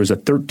out that there was a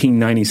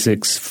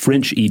 1396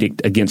 French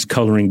edict against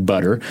coloring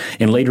butter,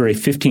 and later a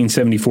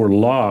 1574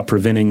 law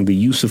preventing the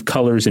use of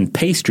colors in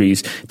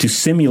pastries to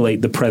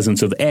simulate the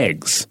presence of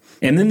eggs.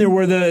 And then there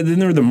were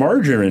the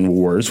margarine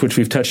wars, which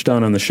we've touched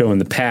on the show in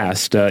the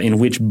past, in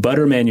which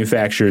butter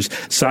manufacturers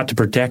sought to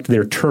protect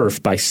their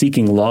turf by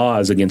seeking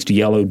laws against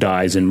yellow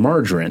dyes in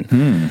margarine,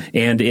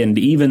 and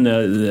even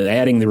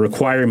adding the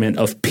requirement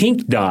of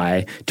pink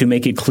dye to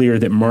make it clear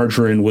that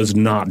margarine was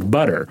not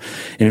butter.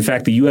 And in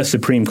fact, the U.S.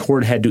 Supreme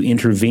Court had to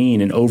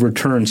intervene and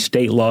overturn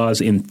state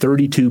laws in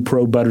 32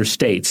 pro-butter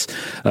states,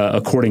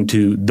 according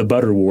to The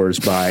Butter Wars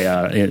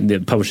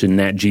published in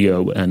Nat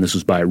Geo, and this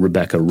was by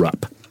Rebecca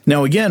Rupp.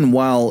 Now, again,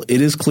 while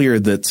it is clear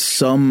that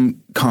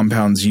some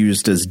compounds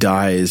used as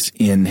dyes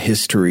in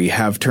history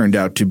have turned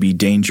out to be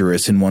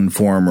dangerous in one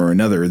form or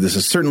another. This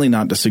is certainly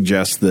not to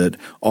suggest that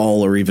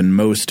all or even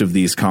most of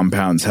these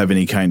compounds have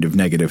any kind of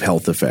negative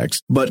health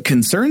effects. But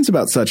concerns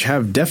about such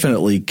have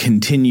definitely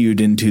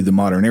continued into the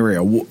modern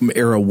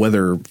era,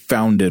 whether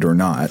founded or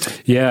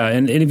not. Yeah,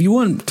 and if you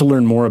want to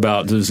learn more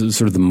about this,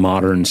 sort of the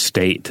modern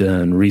state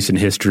and recent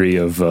history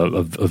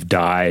of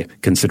dye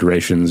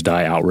considerations,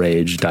 dye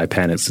outrage, dye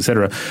panics,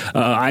 etc.,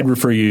 I'd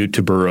refer you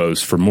to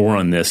Burroughs for more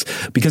on this,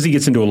 because he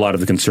gets into a lot of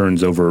the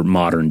concerns over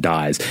modern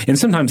dyes and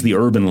sometimes the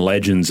urban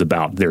legends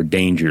about their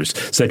dangers,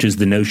 such as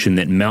the notion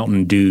that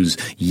Mountain Dew's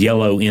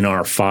yellow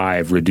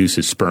NR5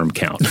 reduces sperm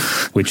count,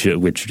 which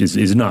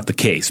is not the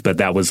case, but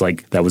that was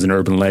an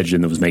urban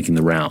legend that was making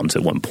the rounds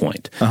at one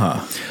point.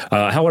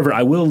 However,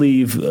 I will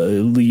leave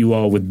you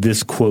all with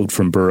this quote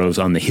from Burroughs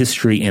on the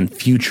history and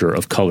future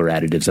of color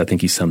additives. I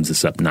think he sums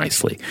this up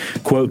nicely.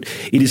 Quote,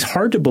 "It is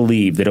hard to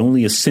believe that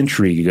only a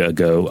century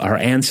ago our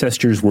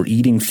ancestors were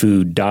eating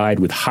food dyed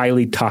with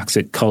highly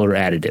toxic color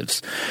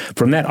additives.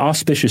 From that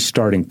auspicious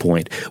starting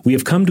point, we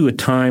have come to a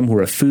time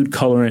where a food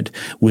colorant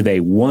with a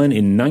 1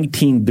 in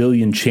 19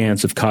 billion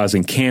chance of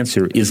causing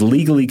cancer is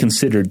legally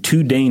considered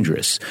too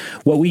dangerous.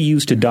 What we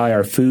use to dye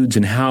our foods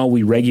and how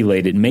we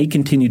regulate it may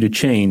continue to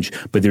change,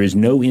 but there is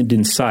no end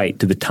in sight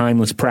to the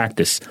timeless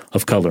practice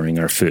of coloring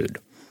our food."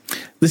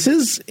 This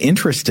is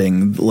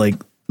interesting,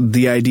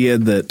 the idea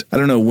that, I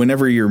don't know,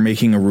 whenever you're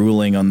making a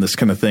ruling on this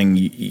kind of thing,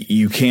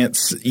 you can't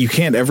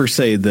ever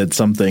say that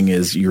something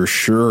is, you're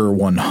sure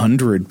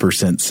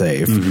 100%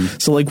 safe. Mm-hmm.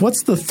 So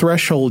what's the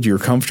threshold you're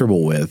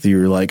comfortable with?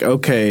 You're like,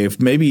 okay,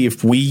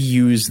 if we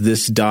use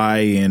this dye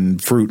in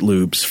Fruit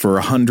Loops for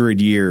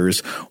 100 years,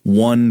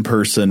 one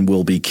person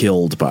will be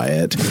killed by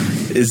it.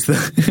 Is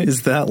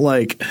that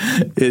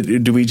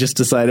do we just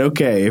decide,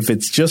 okay, if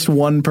it's just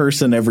one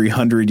person every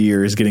 100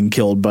 years getting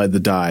killed by the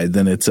dye,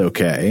 then it's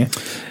okay?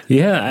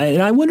 Yeah,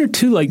 and I wonder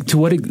too,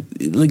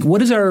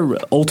 what is our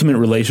ultimate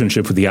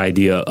relationship with the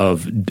idea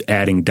of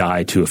adding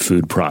dye to a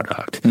food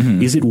product?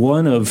 Mm-hmm. Is it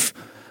one of,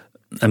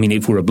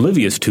 if we're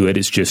oblivious to it,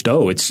 it's just,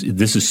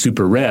 this is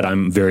super red,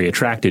 I'm very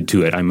attracted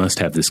to it, I must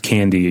have this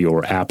candy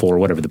or apple or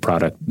whatever the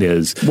product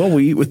is. Well,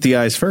 we eat with the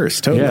eyes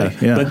first, totally.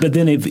 Yeah. But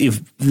then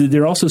if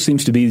there also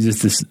seems to be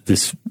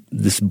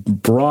this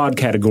broad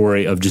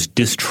category of just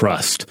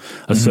distrust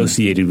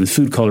associated with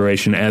food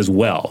coloration as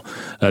well.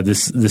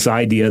 This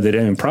idea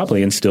that,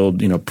 probably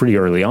instilled, pretty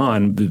early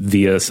on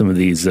via some of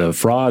these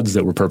frauds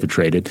that were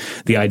perpetrated,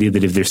 the idea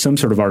that if there's some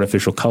sort of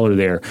artificial color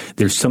there,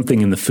 there's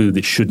something in the food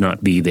that should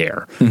not be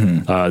there.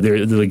 Mm-hmm.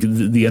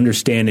 The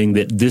understanding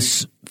that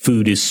this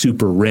food is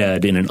super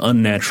red in an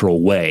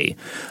unnatural way.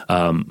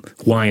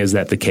 Why is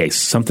that the case?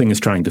 Something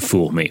is trying to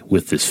fool me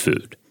with this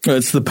food.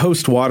 It's the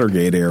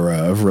post-Watergate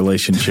era of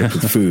relationship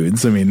with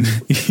foods.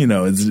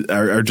 It's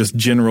our just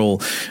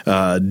general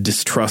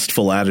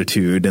distrustful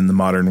attitude in the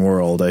modern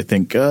world. I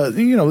think,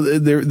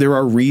 there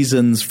are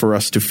reasons for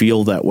us to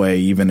feel that way,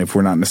 even if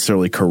we're not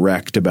necessarily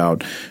correct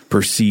about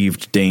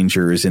perceived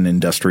dangers in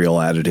industrial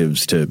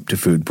additives to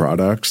food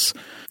products.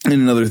 And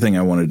another thing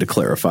I wanted to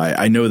clarify,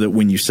 I know that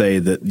when you say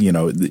that,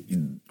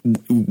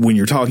 when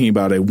you're talking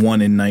about a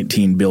 1 in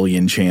 19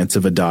 billion chance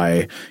of a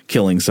dye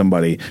killing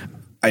somebody,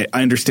 I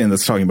understand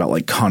that's talking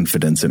about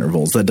confidence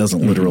intervals. That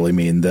doesn't literally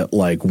mean that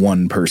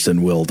one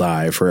person will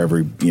die for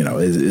every,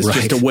 it's right.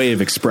 Just a way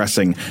of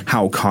expressing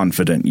how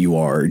confident you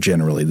are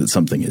generally that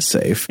something is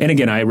safe. And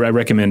again, I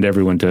recommend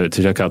everyone to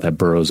check out that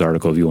Burroughs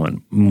article if you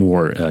want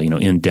more,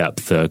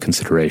 in-depth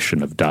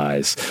consideration of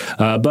dyes.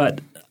 But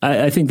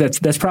I think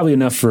that's probably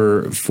enough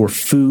for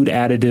food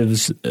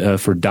additives,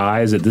 for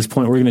dyes at this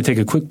point. We're going to take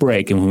a quick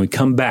break, and when we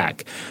come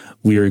back,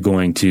 we are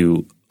going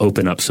to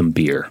open up some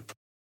beer.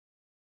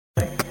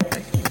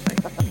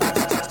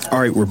 All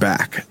right, we're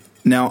back.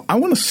 Now, I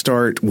want to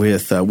start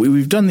with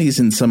we've done these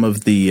in some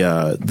of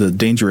the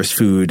dangerous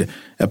food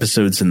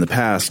episodes in the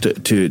past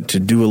to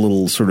do a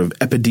little sort of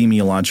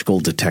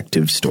epidemiological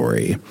detective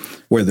story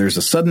where there's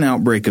a sudden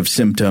outbreak of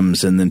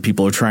symptoms and then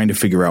people are trying to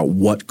figure out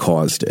what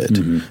caused it.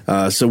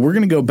 Mm-hmm. So we're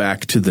going to go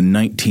back to the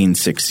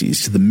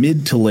 1960s, to the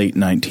mid to late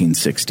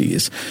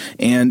 1960s.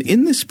 And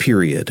in this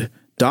period,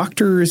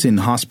 doctors in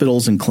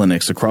hospitals and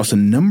clinics across a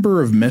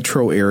number of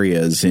metro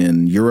areas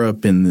in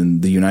Europe and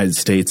in the United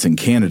States and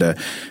Canada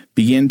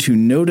began to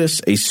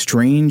notice a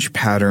strange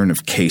pattern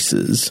of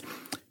cases.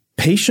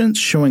 Patients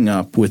showing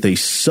up with a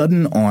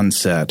sudden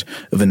onset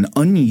of an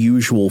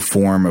unusual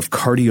form of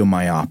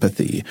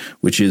cardiomyopathy,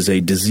 which is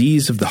a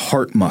disease of the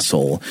heart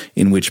muscle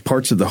in which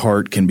parts of the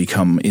heart can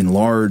become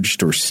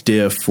enlarged or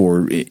stiff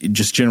or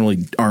just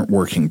generally aren't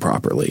working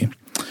properly.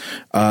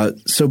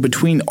 So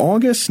between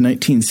August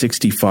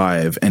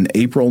 1965 and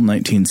April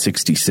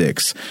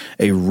 1966,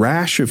 a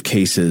rash of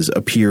cases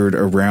appeared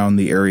around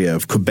the area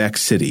of Quebec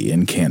City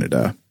in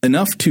Canada.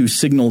 enough to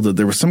signal that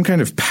there was some kind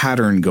of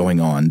pattern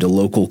going on to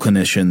local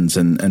clinicians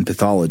and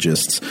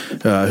pathologists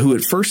who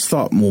at first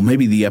thought, well,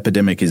 maybe the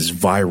epidemic is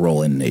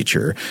viral in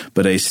nature,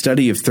 but a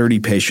study of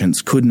 30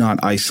 patients could not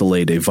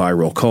isolate a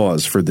viral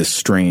cause for this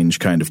strange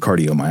kind of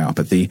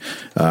cardiomyopathy.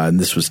 And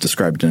this was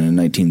described in a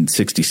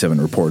 1967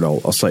 report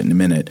I'll cite in a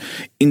minute.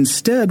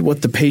 Instead,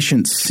 what the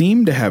patients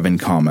seemed to have in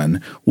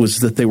common was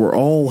that they were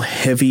all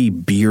heavy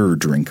beer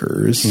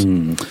drinkers.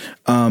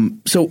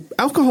 So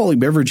alcoholic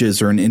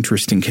beverages are an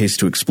interesting case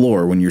to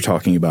explore when you're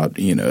talking about,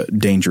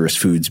 dangerous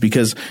foods,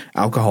 because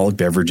alcoholic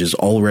beverages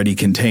already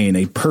contain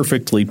a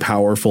perfectly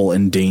powerful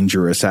and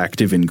dangerous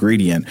active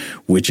ingredient,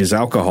 which is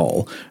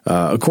alcohol.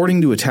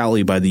 According to a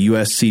tally by the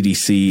U.S.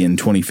 CDC in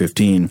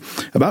 2015,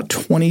 about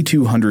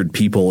 2,200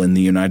 people in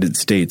the United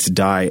States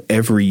die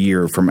every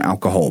year from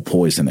alcohol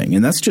poisoning.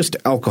 And that's just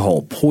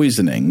alcohol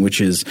poisoning,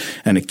 which is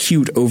an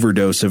acute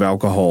overdose of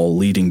alcohol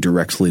leading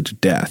directly to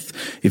death.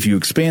 If you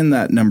expand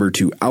that number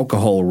to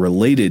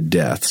alcohol-related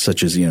deaths,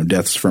 such as,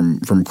 deaths from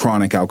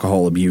chronic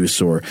alcohol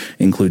abuse, or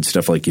include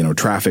stuff like,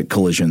 traffic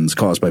collisions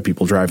caused by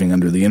people driving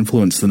under the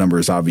influence, the number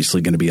is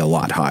obviously going to be a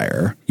lot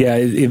higher. Yeah,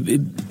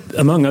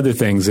 among other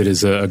things, it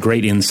is a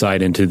great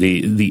insight into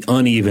the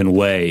uneven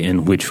way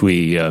in which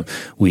we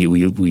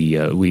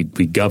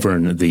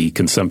govern the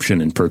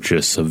consumption and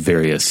purchase of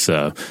various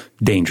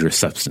dangerous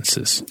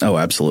substances. Oh,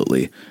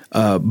 absolutely.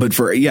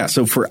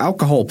 So for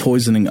alcohol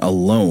poisoning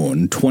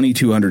alone,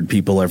 2,200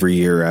 people every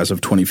year as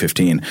of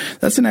 2015,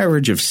 that's an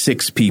average of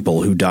 6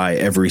 people who die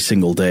every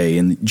single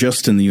day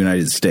just in the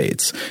United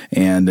States.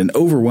 And an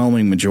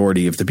overwhelming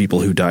majority of the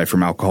people who die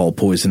from alcohol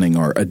poisoning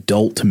are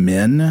adult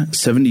men.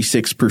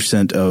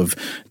 76% of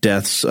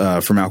deaths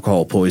from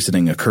alcohol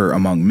poisoning occur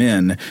among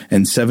men,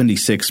 and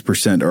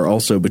 76% are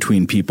also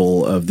between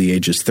people of the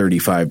ages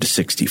 35 to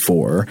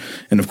 64.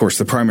 And of course,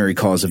 the primary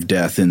cause of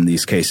death in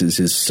these cases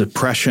is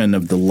suppression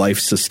of the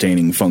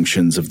life-sustaining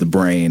functions of the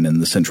brain and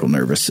the central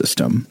nervous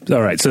system.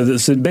 All right. So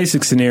the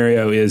basic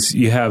scenario is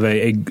you have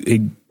a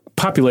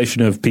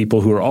population of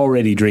people who are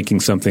already drinking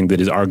something that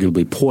is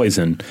arguably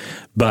poison,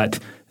 but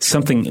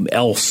something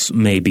else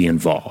may be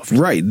involved.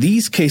 Right.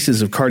 These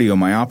cases of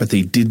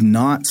cardiomyopathy did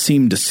not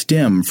seem to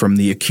stem from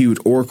the acute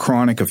or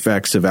chronic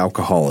effects of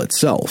alcohol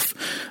itself.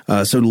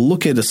 So to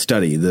look at a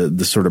study,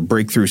 the sort of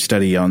breakthrough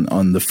study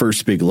on the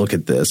first big look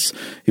at this,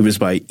 it was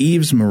by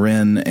Yves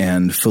Marin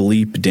and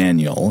Philippe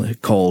Daniel,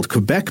 called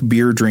Quebec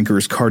Beer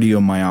Drinkers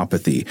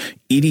Cardiomyopathy,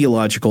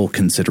 Etiological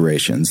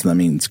Considerations. That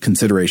means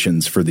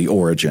considerations for the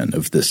origin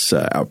of this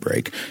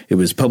outbreak. It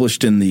was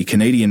published in the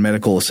Canadian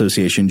Medical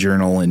Association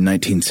Journal in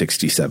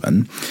 1967.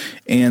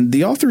 And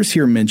the authors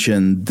here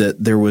mentioned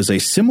that there was a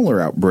similar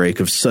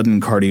outbreak of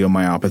sudden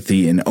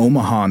cardiomyopathy in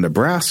Omaha,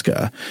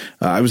 Nebraska.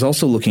 I was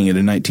also looking at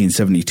a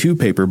 1972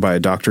 paper by a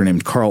doctor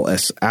named Carl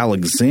S.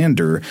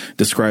 Alexander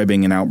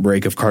describing an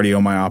outbreak of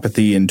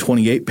cardiomyopathy in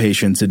 28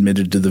 patients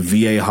admitted to the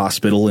VA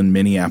hospital in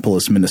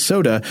Minneapolis,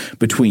 Minnesota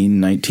between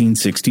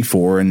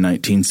 1964 and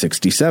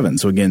 1967.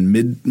 So again,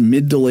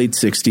 mid to late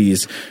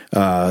 60s,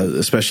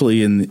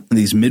 especially in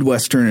these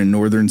Midwestern and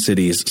northern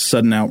cities,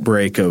 sudden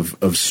outbreak of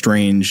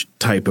strange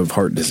type of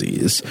heart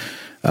disease.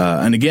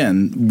 And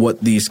again, what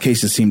these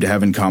cases seem to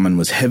have in common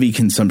was heavy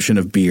consumption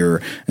of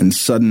beer and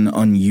sudden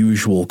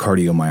unusual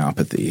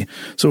cardiomyopathy.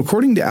 So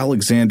according to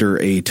Alexander,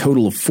 a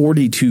total of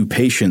 42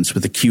 patients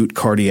with acute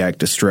cardiac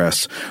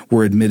distress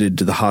were admitted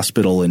to the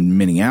hospital in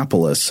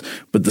Minneapolis,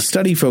 but the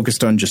study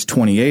focused on just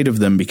 28 of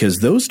them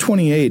because those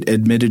 28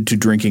 admitted to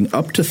drinking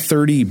up to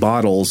 30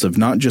 bottles of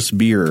not just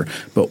beer,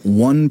 but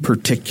one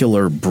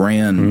particular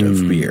brand of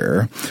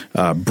beer,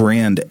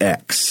 brand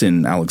X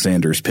in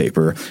Alexander's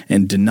paper,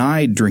 and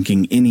denied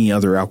drinking any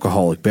other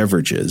alcoholic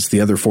beverages.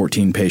 The other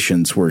 14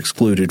 patients were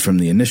excluded from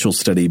the initial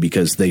study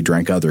because they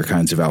drank other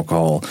kinds of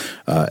alcohol,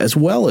 as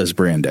well as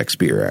brand X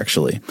beer,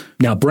 actually.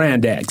 Now,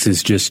 brand X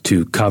is just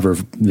to cover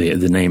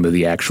the name of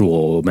the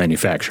actual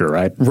manufacturer,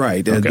 right?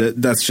 Right. Okay.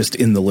 That's just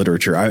in the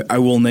literature. I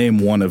will name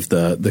one of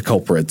the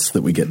culprits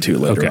that we get to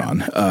later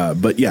on.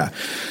 But yeah.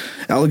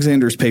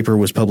 Alexander's paper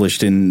was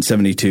published in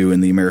 1972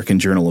 in the American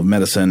Journal of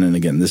Medicine. And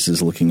again, this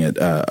is looking at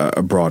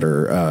a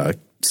broader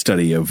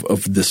study of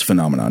this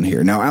phenomenon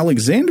here. Now,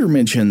 Alexander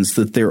mentions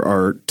that there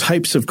are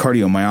types of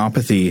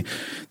cardiomyopathy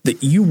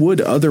that you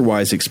would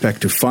otherwise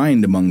expect to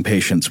find among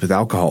patients with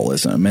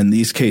alcoholism. And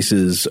these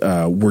cases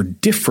were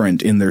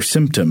different in their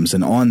symptoms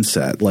and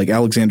onset. Like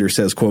Alexander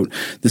says, quote,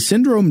 the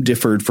syndrome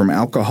differed from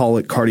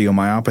alcoholic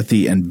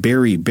cardiomyopathy and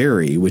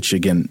beriberi, which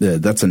again,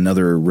 that's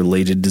another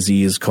related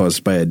disease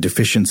caused by a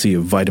deficiency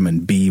of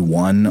vitamin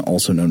B1,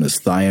 also known as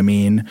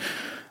thiamine.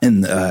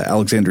 And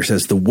Alexander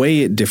says the way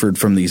it differed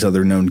from these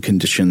other known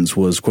conditions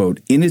was, quote,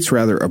 in its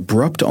rather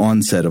abrupt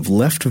onset of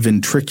left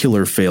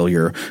ventricular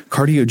failure,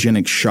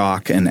 cardiogenic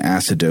shock, and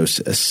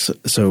acidosis.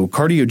 So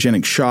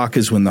cardiogenic shock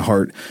is when the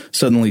heart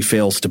suddenly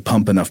fails to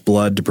pump enough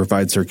blood to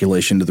provide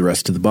circulation to the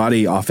rest of the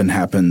body, often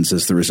happens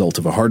as the result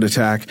of a heart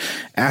attack.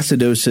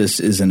 Acidosis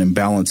is an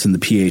imbalance in the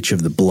pH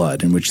of the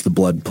blood in which the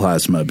blood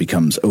plasma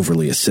becomes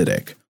overly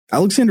acidic.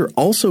 Alexander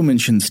also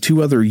mentions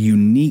two other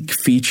unique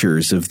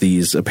features of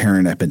these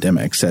apparent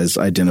epidemics as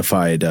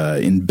identified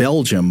in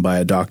Belgium by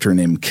a doctor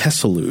named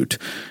Kesseloot.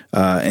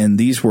 And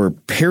these were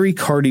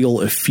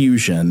pericardial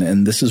effusion,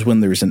 and this is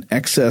when there's an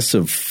excess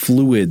of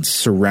fluid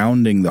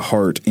surrounding the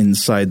heart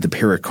inside the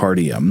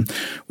pericardium,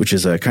 which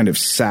is a kind of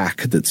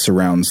sac that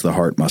surrounds the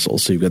heart muscle.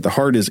 So you've got the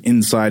heart is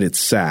inside its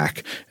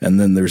sac, and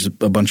then there's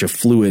a bunch of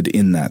fluid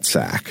in that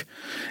sac.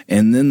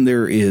 And then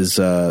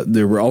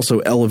there were also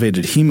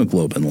elevated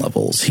hemoglobin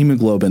levels.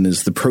 Hemoglobin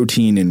is the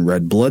protein in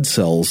red blood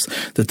cells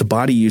that the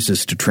body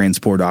uses to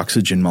transport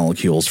oxygen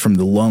molecules from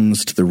the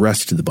lungs to the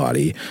rest of the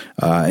body.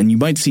 And you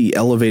might see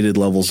elevated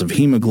levels of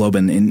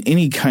hemoglobin in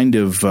any kind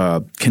of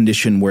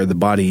condition where the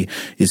body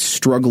is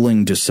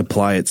struggling to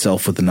supply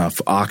itself with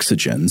enough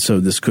oxygen. So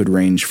this could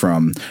range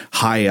from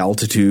high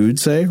altitude,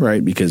 say,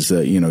 right, because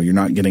you're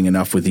not getting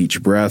enough with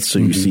each breath, so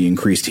you see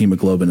increased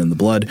hemoglobin in the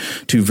blood,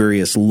 to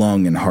various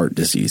lung and heart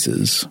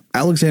diseases.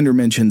 Alexander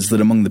mentions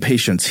that among the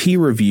patients he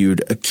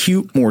reviewed,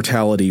 acute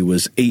mortality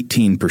was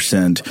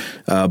 18%,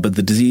 but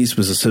the disease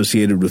was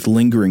associated with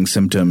lingering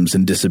symptoms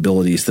and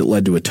disabilities that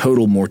led to a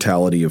total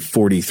mortality of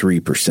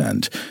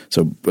 43%.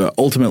 So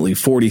ultimately,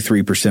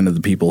 43% of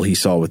the people he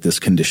saw with this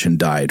condition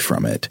died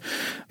from it.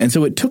 And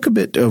so it took a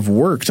bit of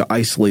work to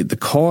isolate the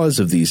cause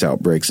of these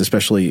outbreaks,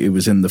 especially it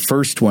was in the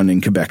first one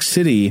in Quebec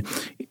City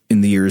in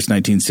the years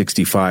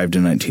 1965 to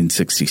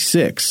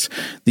 1966.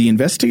 The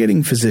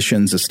investigating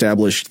physicians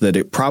established that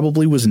it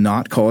probably was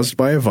not caused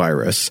by a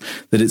virus,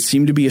 that it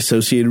seemed to be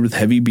associated with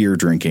heavy beer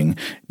drinking,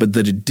 but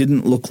that it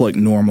didn't look like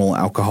normal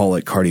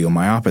alcoholic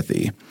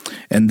cardiomyopathy.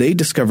 And they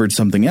discovered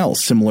something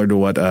else, similar to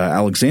what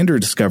Alexander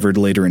discovered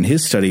later in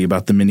his study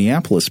about the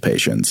Minneapolis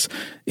patients.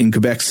 In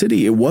Quebec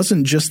City, it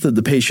wasn't just that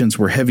the patients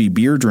were heavy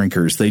beer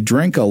drinkers. They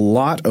drank a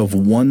lot of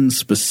one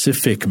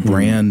specific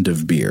brand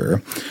of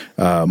beer.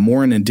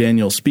 Morin and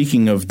Daniel,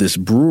 speaking of this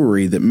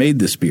brewery that made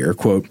this beer,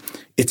 quote,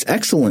 "Its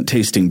excellent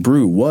tasting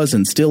brew was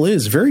and still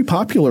is very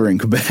popular in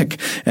Quebec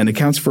and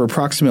accounts for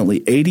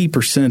approximately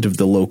 80% of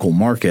the local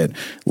market."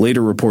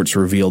 Later reports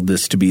revealed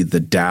this to be the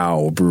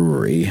Dow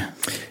Brewery.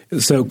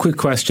 So, quick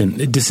question: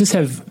 Did this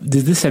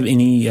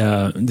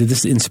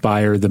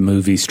inspire the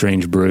movie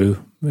Strange Brew?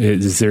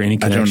 Is there any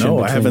connection? I don't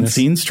know. I haven't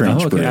seen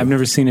Strange Brew. I've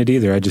never seen it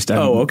either.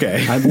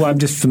 Okay. I'm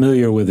just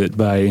familiar with it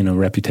by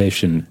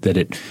reputation that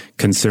it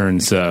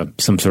concerns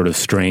some sort of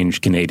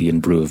strange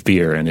Canadian brew of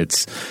beer and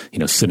its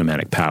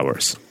cinematic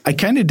powers. I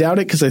kind of doubt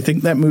it because I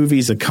think that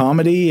movie's a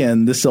comedy,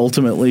 and this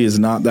ultimately is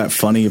not that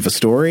funny of a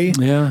story.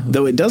 Yeah.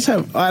 Though it does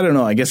have, I don't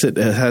know, I guess it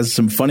has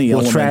some funny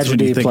elements.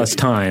 Tragedy plus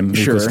time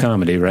equals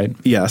comedy, right?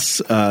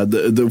 Yes.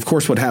 Of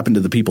course, what happened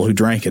to the people who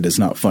drank it is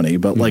not funny,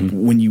 but like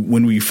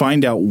when we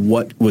find out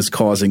what was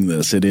causing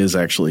this, it is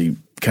actually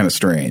kind of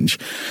strange.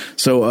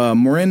 So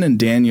Morin and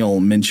Daniel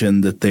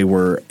mentioned that they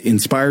were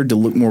inspired to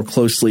look more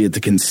closely at the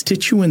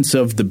constituents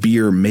of the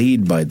beer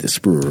made by this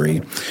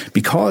brewery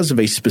because of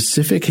a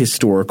specific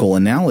historical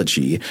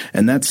analogy,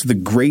 and that's the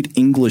Great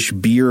English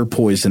Beer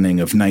Poisoning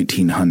of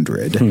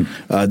 1900.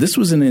 This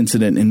was an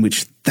incident in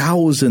which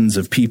thousands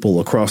of people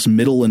across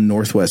middle and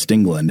northwest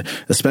England,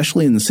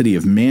 especially in the city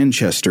of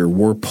Manchester,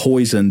 were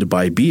poisoned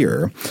by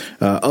beer.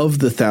 Of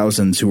the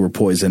thousands who were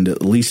poisoned,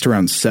 at least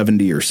around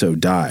 70 or so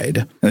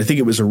died. And I think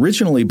it was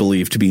originally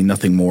believed to be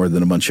nothing more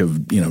than a bunch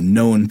of,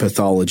 known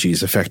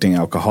pathologies affecting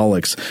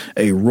alcoholics.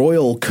 A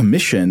royal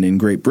commission in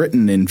Great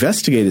Britain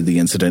investigated the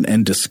incident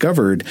and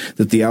discovered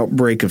that the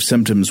outbreak of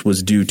symptoms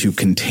was due to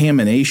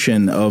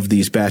contamination of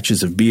these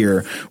batches of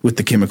beer with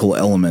the chemical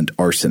element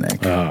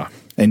arsenic.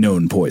 A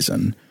known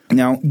poison.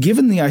 Now,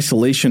 given the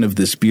isolation of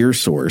this beer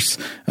source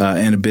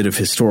and a bit of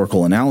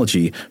historical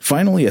analogy,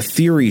 finally a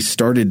theory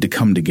started to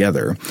come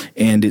together,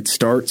 and it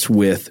starts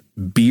with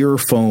beer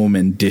foam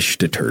and dish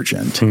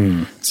detergent.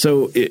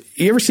 So,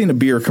 you ever seen a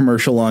beer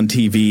commercial on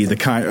TV? The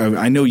kind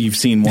I know you've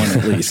seen one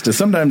at least.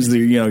 Sometimes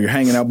you're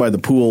hanging out by the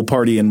pool,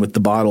 partying with the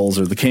bottles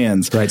or the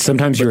cans. Right.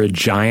 Sometimes you're a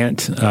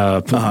giant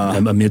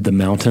amid the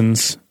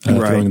mountains,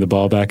 throwing the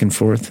ball back and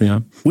forth. Yeah.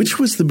 Which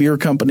was the beer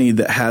company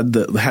that had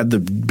the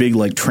big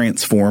like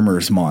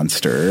Transformers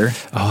monster?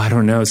 Oh, I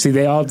don't know. See,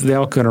 they all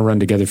kind of run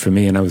together for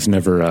me, and I was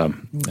never a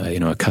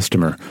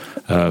customer.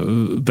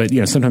 But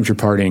sometimes you're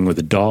partying with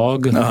a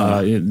dog.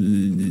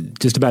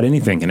 Just about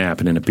anything can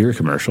happen in a beer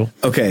commercial.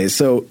 Okay,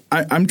 so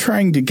I'm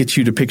trying to get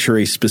you to picture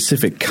a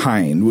specific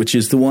kind, which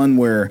is the one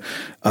where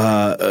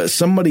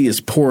somebody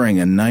is pouring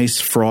a nice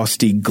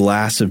frosty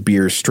glass of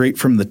beer straight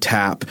from the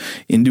tap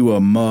into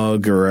a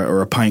mug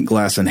or a pint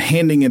glass and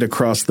handing it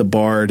across the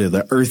bar to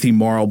the earthy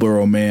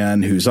Marlboro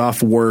man who's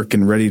off work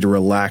and ready to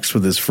relax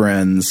with his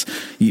friends.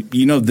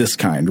 You know this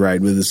kind,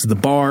 right? It's the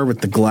bar with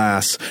the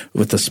glass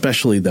with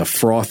especially the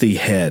frothy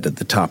head at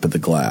the top of the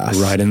glass.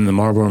 Right, and the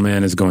Marlboro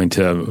man is going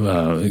to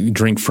to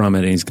drink from it,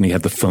 and he's going to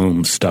have the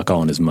foam stuck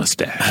on his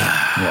mustache.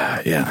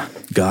 Yeah.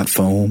 Got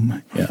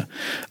foam. Yeah.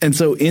 And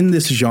so in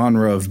this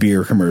genre of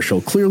beer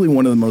commercial, clearly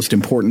one of the most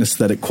important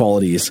aesthetic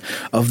qualities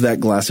of that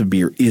glass of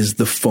beer is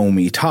the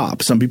foamy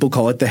top. Some people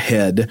call it the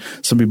head.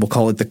 Some people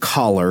call it the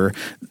collar.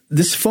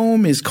 This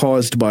foam is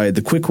caused by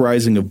the quick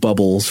rising of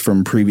bubbles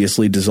from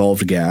previously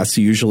dissolved gas.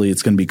 Usually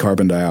it's going to be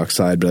carbon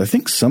dioxide, but I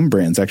think some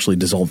brands actually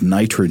dissolve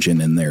nitrogen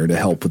in there to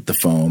help with the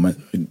foam.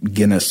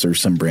 Guinness or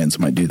some brands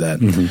might do that.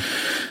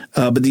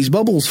 But these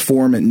bubbles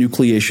form at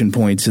nucleation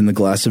points in the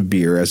glass of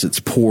beer as it's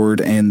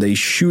poured, and they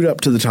shoot up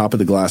to the top of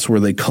the glass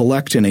where they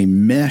collect in a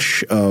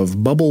mesh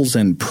of bubbles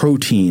and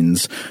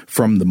proteins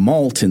from the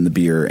malt in the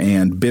beer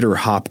and bitter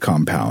hop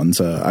compounds.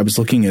 I was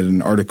looking at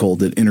an article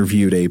that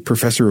interviewed a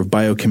professor of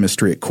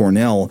biochemistry at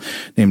Cornell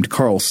named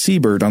Carl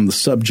Siebert on the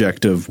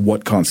subject of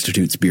what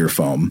constitutes beer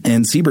foam.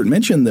 And Siebert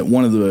mentioned that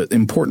one of the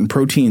important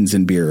proteins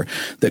in beer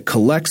that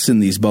collects in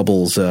these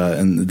bubbles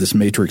and this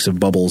matrix of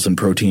bubbles and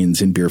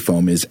proteins in beer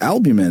foam is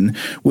albumin,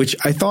 which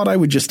I thought I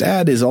would just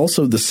add is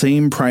also the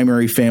same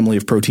primary family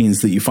of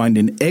proteins that you find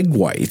in egg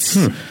whites.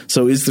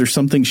 So is there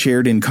something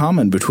shared in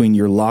common between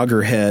your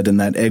lagerhead and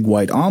that egg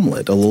white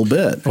omelet? A little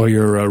bit. Or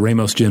your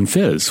Ramos Gin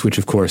Fizz, which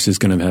of course is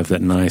going to have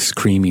that nice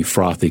creamy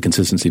frothy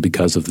consistency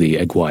because of the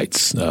egg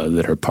whites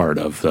that are part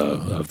of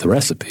the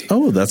recipe.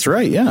 Oh, that's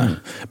right. Yeah.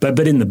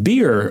 But in the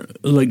beer,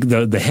 like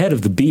the head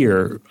of the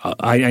beer,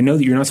 I know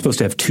that you're not supposed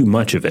to have too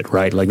much of it,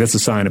 right? Like that's a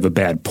sign of a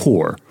bad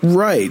pour.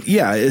 Right.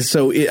 Yeah.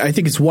 So I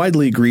think it's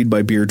widely agreed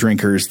by beer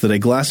drinkers that a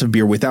glass of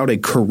beer without a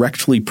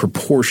correctly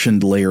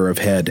proportioned layer of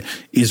head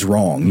is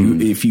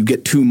wrong. If you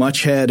get too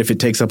much head, if it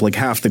takes up like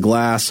half the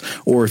glass,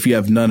 or if you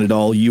have none at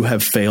all, you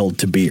have failed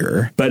to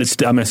beer.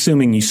 But I'm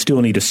assuming you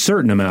still need a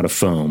certain amount of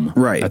foam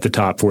at the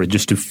top for it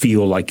just to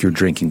feel like you're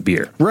drinking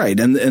beer. Right.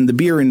 And the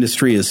beer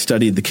industry has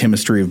studied the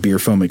chemistry of beer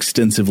foam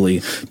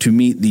extensively to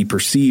meet the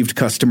perceived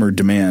customer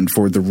demand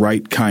for the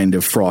right kind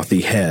of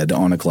frothy head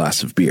on a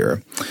glass of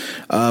beer.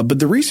 But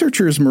the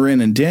researchers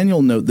Marin and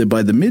Daniel note that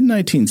by the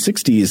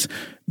mid-1960s,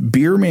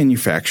 beer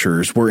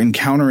manufacturers were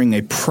encountering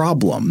a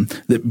problem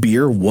that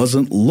beer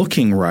wasn't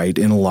looking right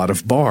in a lot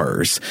of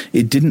bars.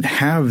 It didn't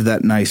have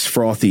that nice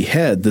frothy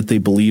head that they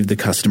believed the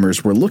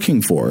customers were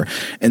looking for,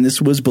 and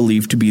this was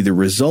believed to be the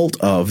result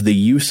of the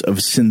use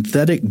of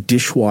synthetic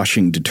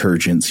dishwashing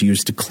detergents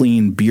used to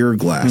clean beer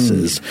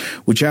glasses,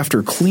 which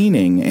after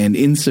cleaning and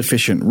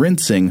insufficient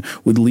rinsing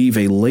would leave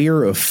a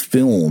layer of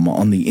film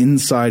on the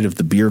inside of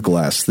the beer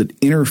glass that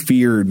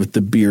interfered with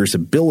the beer's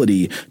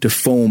ability to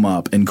foam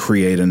up and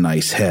create a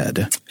nice head.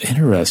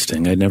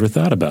 Interesting. I'd never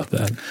thought about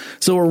that.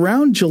 So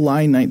around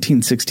July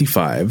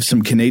 1965,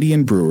 some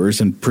Canadian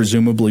brewers and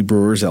presumably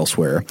brewers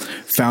elsewhere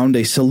found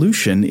a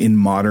solution in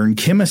modern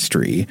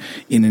chemistry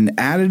in an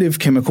additive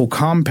chemical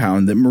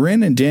compound that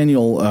Marin and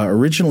Daniel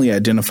originally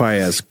identify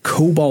as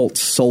cobalt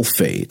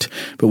sulfate,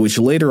 but which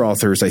later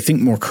authors I think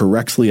more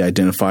correctly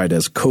identified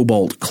as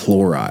cobalt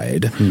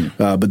chloride.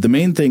 But the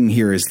main thing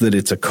here is that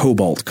it's a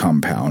cobalt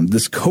compound.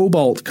 This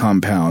cobalt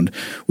compound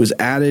was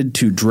added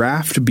to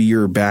draft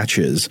beer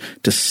batches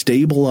to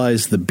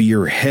stabilize the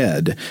beer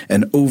head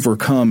and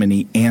overcome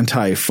any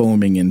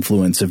anti-foaming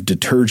influence of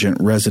detergent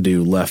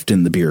residue left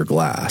in the beer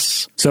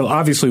glass. So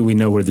obviously we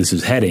know where this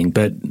is heading,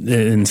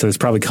 and so it's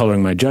probably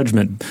coloring my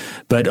judgment,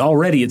 but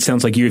already it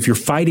sounds like if you're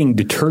fighting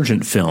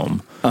detergent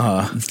film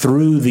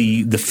through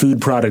the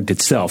food product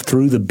itself,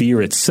 through the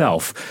beer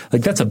itself,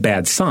 like that's a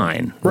bad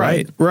sign,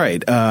 right?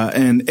 Right.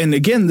 And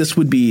again, this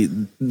would be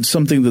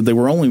something that they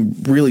were only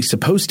really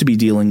supposed to be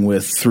dealing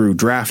with through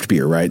draft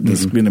beer, right?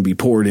 This is going to be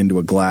poured into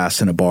a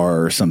glass in a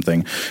bar or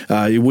something.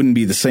 It wouldn't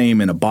be the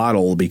same in a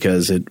bottle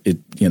because it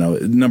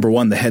number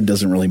one, the head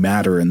doesn't really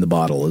matter in the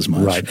bottle as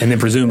much. Right. And then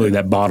presumably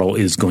that bottle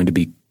is going to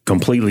be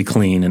completely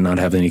clean and not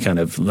have any kind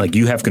of, like,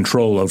 you have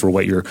control over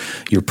what you're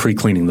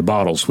pre-cleaning the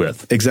bottles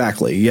with.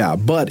 Exactly, yeah.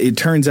 But it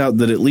turns out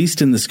that at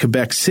least in this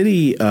Quebec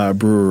City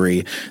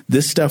brewery,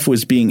 this stuff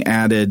was being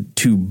added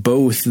to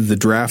both the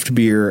draft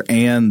beer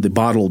and the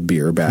bottled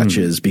beer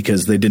batches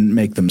because they didn't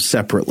make them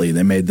separately.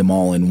 They made them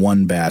all in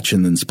one batch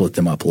and then split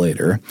them up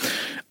later.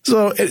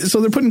 So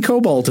they're putting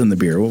cobalt in the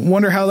beer.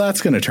 Wonder how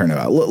that's going to turn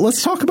out.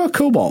 Let's talk about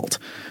cobalt.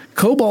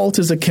 Cobalt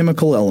is a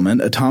chemical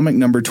element, atomic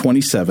number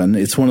 27.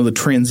 It's one of the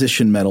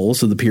transition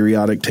metals of the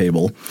periodic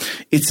table.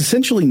 It's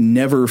essentially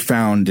never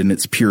found in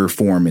its pure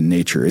form in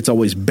nature. It's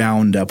always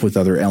bound up with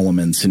other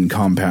elements and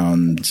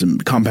compounds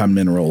and compound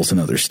minerals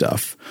and other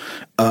stuff.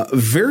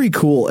 Very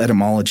cool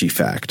etymology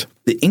fact.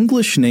 The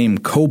English name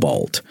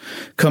cobalt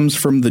comes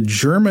from the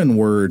German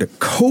word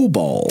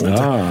kobold,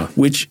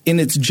 which in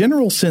its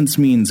general sense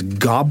means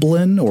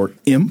goblin or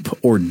imp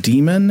or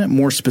demon.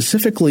 More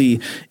specifically,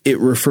 it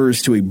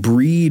refers to a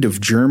breed of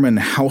German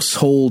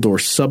household or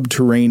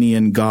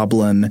subterranean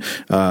goblin.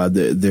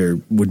 There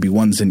would be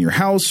ones in your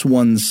house,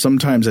 ones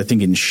sometimes I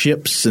think in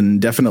ships and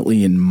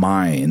definitely in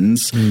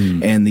mines.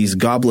 And these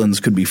goblins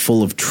could be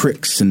full of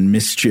tricks and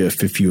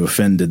mischief if you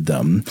offended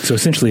them. So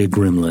essentially a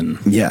gremlin.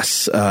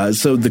 Yes.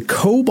 So the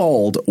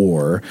cobalt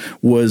ore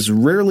was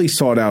rarely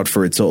sought out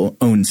for its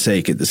own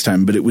sake at this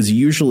time, but it was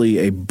usually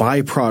a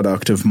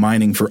byproduct of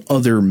mining for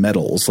other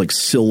metals like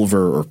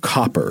silver or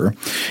copper.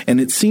 And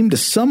it seemed to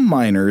some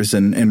miners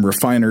and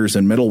refiners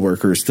and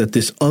metalworkers that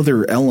this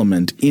other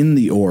element in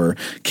the ore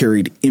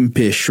carried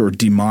impish or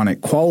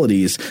demonic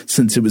qualities,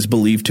 since it was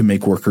believed to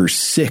make workers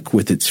sick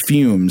with its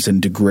fumes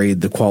and degrade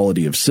the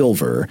quality of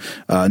silver.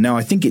 Now,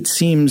 I think it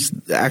seems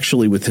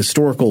actually with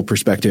historical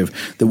perspective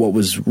that what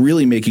was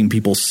really making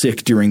people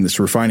sick during this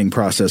refining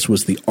process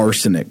was the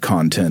arsenic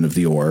content of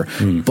the ore.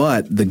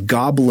 But the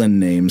goblin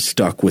name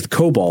stuck with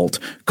cobalt.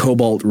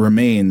 Cobalt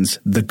remains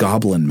the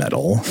goblin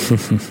metal.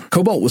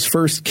 Cobalt was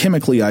first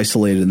chemically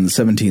isolated in the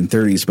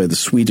 1730s by the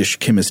Swedish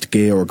chemist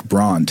Georg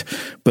Brandt,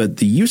 but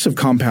the use of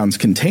compounds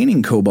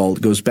containing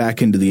cobalt goes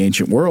back into the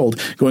ancient world.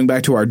 Going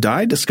back to our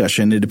dye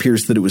discussion, it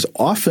appears that it was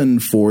often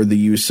for the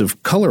use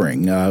of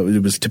coloring.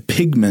 It was to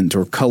pigment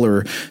or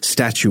color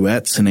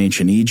statuettes in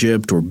ancient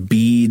Egypt or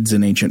beads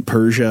in ancient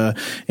Persia,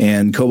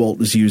 and cobalt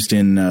was used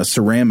in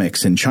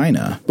ceramics in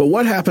China. But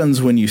what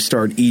happens when you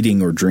start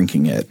eating or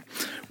drinking it?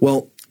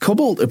 Well,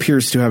 cobalt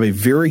appears to have a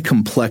very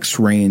complex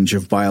range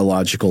of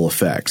biological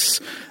effects.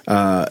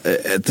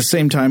 At the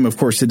same time, of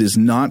course, it is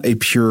not a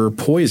pure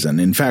poison.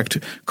 In fact,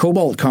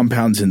 cobalt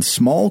compounds in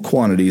small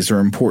quantities are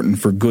important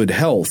for good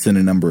health in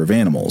a number of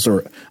animals.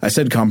 Or I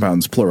said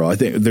compounds plural. I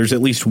think there's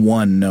at least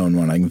one known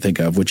one I can think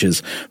of, which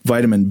is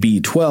vitamin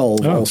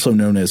B12, also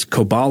known as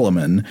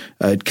cobalamin.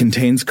 It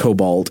contains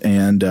cobalt,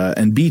 and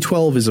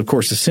B12 is, of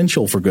course,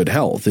 essential for good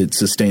health. It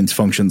sustains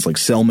functions like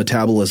cell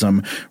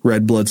metabolism,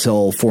 red blood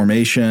cell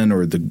formation,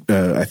 or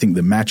I think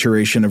the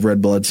maturation of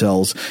red blood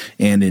cells,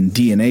 and in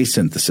DNA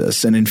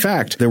synthesis. And in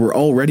fact, there were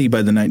already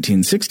by the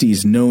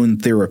 1960s known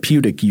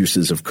therapeutic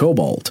uses of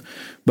cobalt.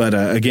 But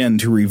again,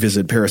 to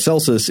revisit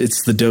Paracelsus,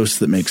 it's the dose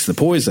that makes the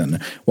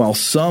poison. While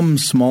some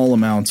small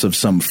amounts of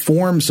some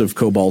forms of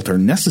cobalt are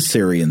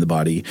necessary in the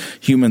body,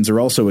 humans are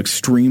also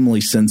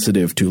extremely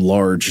sensitive to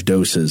large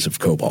doses of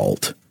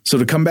cobalt. So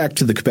to come back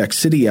to the Quebec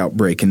City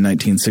outbreak in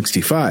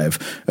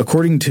 1965,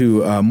 according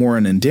to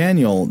Morin and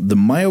Daniel, the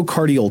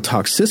myocardial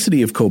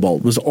toxicity of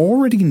cobalt was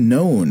already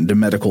known to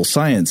medical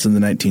science in the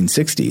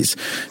 1960s.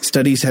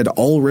 Studies had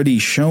already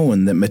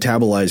shown that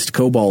metabolized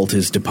cobalt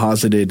is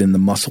deposited in the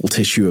muscle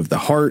tissue of the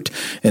heart,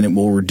 and it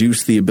will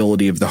reduce the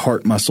ability of the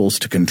heart muscles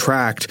to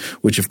contract,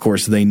 which of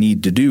course they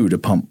need to do to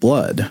pump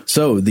blood.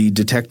 So the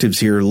detectives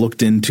here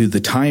looked into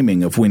the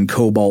timing of when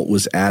cobalt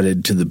was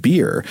added to the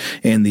beer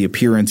and the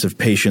appearance of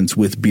patients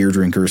with beer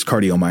drinkers'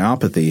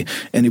 cardiomyopathy,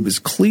 and it was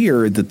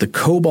clear that the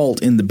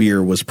cobalt in the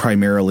beer was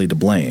primarily to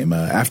blame.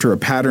 After a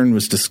pattern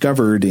was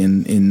discovered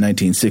in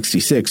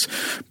 1966,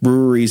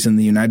 breweries in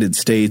the United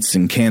States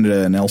and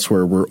Canada and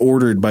elsewhere were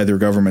ordered by their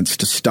governments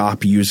to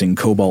stop using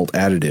cobalt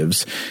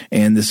additives,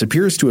 and this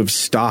appears to have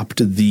stopped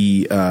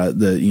the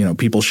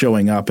people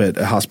showing up at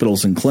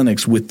hospitals and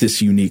clinics with this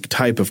unique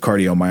type of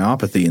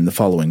cardiomyopathy in the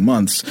following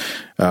months.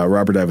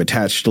 Robert, I've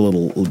attached a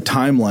little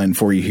timeline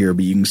for you here,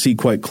 but you can see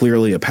quite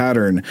clearly a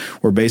pattern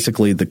where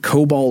basically the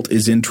cobalt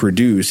is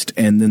introduced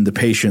and then the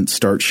patients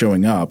start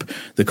showing up.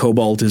 The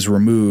cobalt is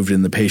removed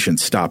and the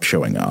patients stop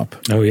showing up.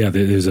 Oh, yeah,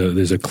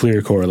 there's a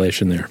clear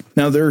correlation there.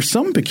 Now, there are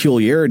some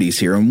peculiarities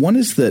here, and one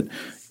is that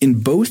in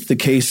both the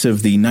case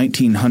of the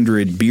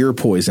 1900 beer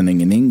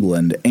poisoning in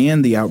England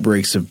and the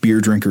outbreaks of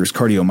beer drinkers'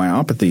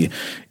 cardiomyopathy,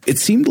 it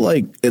seemed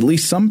like at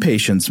least some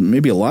patients,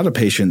 maybe a lot of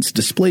patients,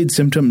 displayed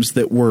symptoms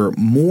that were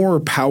more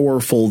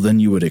powerful than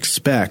you would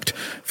expect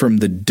from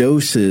the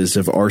doses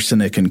of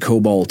arsenic and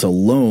cobalt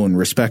alone,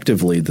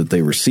 respectively, that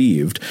they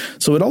received.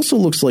 So it also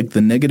looks like the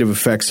negative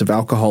effects of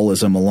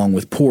alcoholism along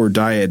with poor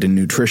diet and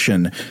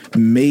nutrition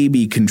may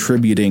be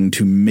contributing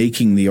to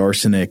making the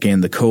arsenic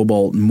and the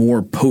cobalt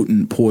more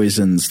potent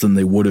poisons than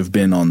they would have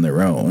been on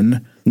their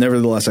own.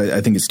 Nevertheless, I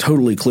think it's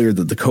totally clear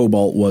that the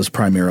cobalt was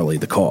primarily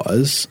the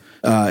cause.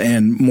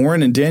 And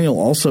Morin and Daniel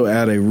also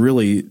add a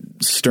really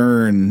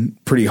stern,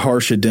 pretty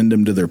harsh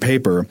addendum to their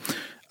paper.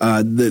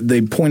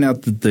 They point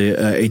out that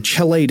a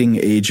chelating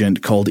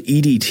agent called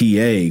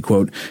EDTA,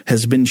 quote,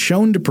 has been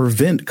shown to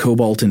prevent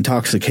cobalt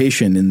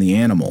intoxication in the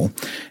animal.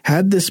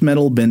 Had this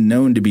metal been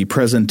known to be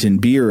present in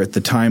beer at the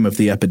time of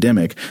the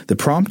epidemic, the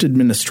prompt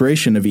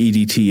administration of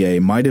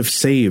EDTA might have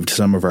saved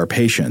some of our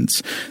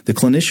patients. The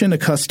clinician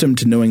accustomed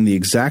to knowing the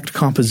exact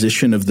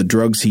composition of the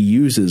drugs he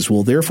uses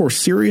will therefore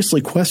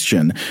seriously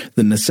question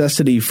the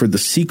necessity for the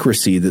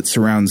secrecy that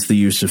surrounds the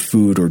use of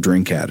food or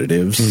drink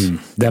additives.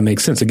 That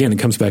makes sense. Again, it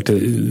comes back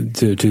to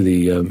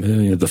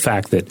the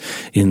fact that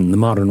in the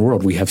modern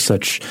world we have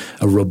such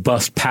a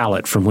robust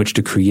palette from which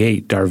to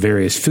create our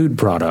various food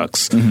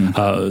products.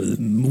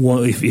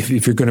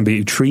 If you're going to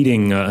be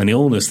treating an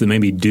illness that may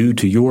be due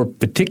to your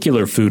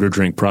particular food or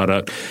drink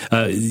product,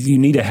 you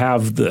need to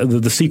have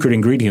the secret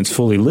ingredients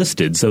fully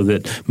listed so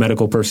that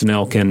medical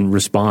personnel can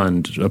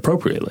respond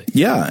appropriately.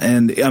 Yeah,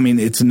 and I mean,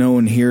 it's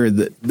known here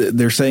that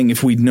they're saying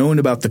if we'd known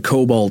about the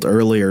cobalt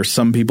earlier,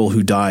 some people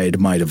who died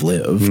might have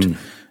lived.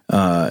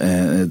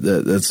 And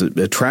that's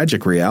a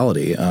tragic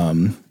reality.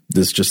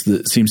 This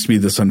just seems to be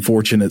this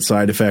unfortunate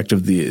side effect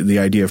of the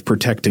idea of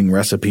protecting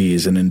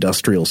recipes and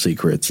industrial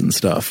secrets and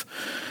stuff.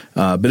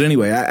 But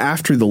anyway,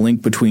 after the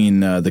link between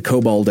the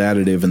cobalt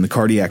additive and the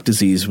cardiac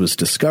disease was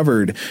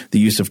discovered, the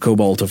use of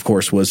cobalt, of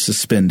course, was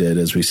suspended,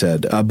 as we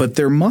said. But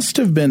there must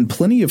have been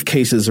plenty of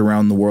cases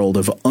around the world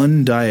of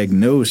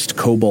undiagnosed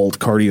cobalt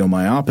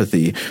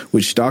cardiomyopathy,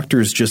 which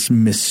doctors just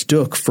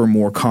mistook for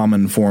more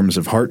common forms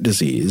of heart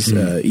disease.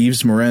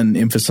 Yves Morin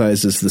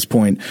emphasizes this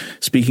point,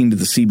 speaking to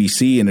the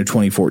CBC in a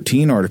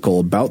 2014 article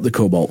about the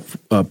cobalt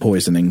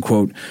poisoning.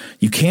 Quote,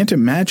 "You can't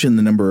imagine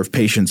the number of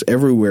patients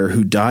everywhere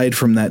who died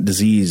from that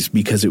disease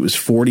because it was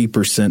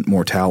 40%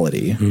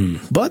 mortality."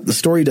 But the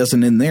story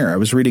doesn't end there. I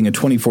was reading a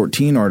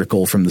 2014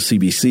 article from the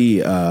CBC,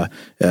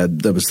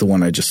 that was the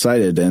one I just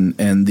cited,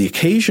 and the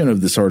occasion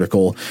of this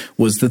article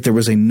was that there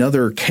was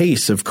another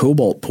case of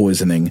cobalt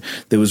poisoning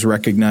that was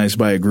recognized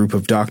by a group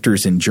of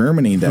doctors in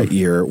Germany that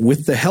year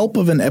with the help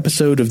of an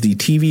episode of the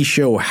TV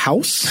show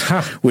House,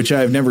 which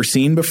I've never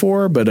seen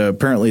before, but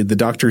apparently the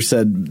doctor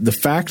said the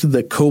fact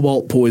that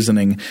cobalt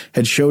poisoning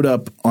had showed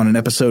up on an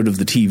episode of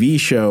the TV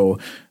show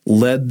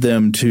led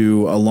them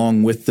to,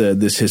 along with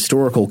this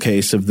historical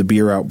case of the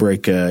beer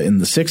outbreak in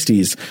the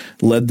 60s,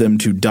 led them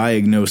to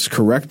diagnose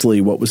correctly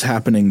what was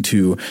happening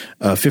to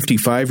a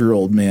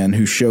 55-year-old man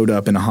who showed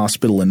up in a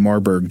hospital in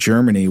Marburg,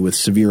 Germany with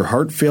severe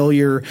heart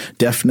failure,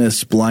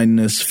 deafness,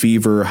 blindness,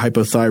 fever,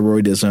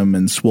 hypothyroidism,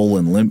 and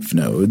swollen lymph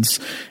nodes.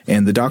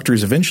 And the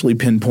doctors eventually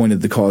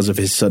pinpointed the cause of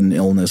his sudden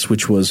illness,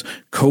 which was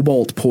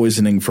cobalt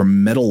poisoning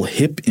from metal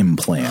hip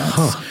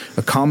implants.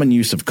 A common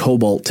use of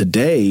cobalt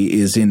today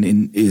is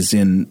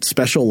in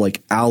special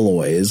like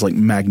alloys, like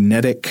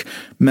magnetic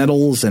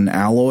metals and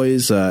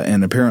alloys.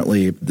 And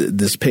apparently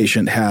this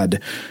patient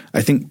had,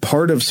 I think,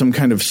 part of some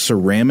kind of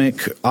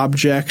ceramic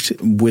object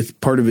with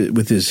part of it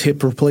with his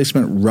hip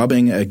replacement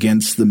rubbing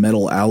against the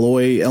metal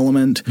alloy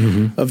element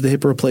of the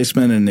hip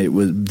replacement. And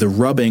the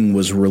rubbing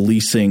was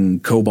releasing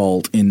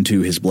cobalt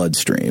into his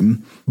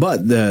bloodstream.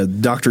 But the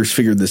doctors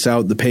figured this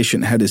out. The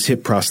patient had his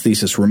hip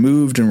prosthesis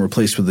removed and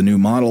replaced with a new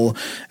model,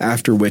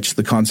 after which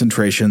the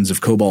concentrations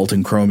of cobalt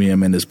and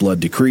chromium in his blood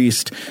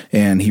decreased,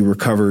 and he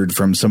recovered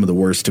from some of the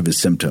worst of his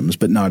symptoms,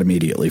 but not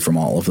immediately from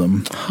all of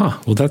them.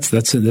 Well, that's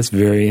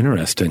very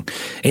interesting.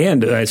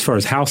 And as far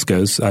as House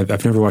goes,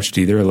 I've never watched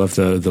either. I love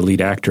the lead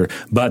actor,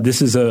 but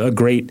this is a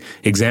great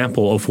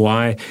example of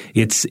why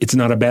it's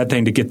not a bad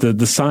thing to get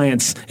the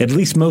science at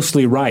least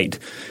mostly right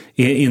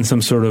in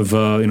some sort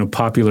of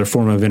popular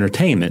form of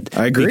entertainment.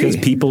 I agree, because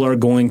people are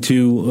going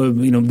to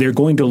they're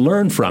going to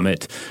learn from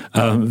it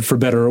for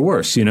better or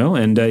worse.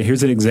 And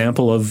here's an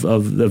example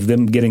of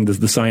them getting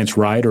the science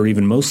right, or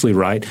even mostly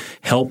right,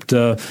 helped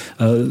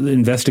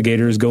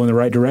investigators go in the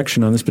right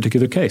direction on this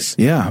particular case.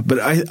 Yeah, but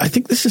I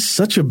think this is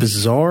such a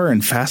bizarre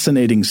and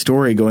fascinating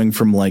story, going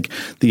from like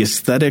the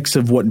aesthetics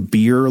of what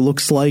beer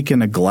looks like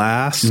in a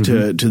glass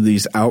to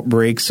these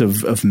outbreaks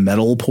of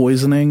metal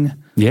poisoning.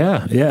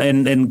 Yeah,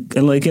 and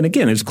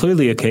again, it's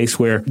clearly a case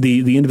where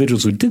the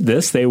individuals who did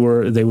this, they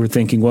were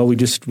thinking, well,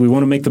 we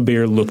want to make the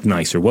beer look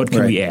nicer. What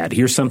can we add?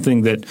 Here's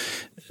something that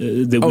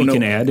we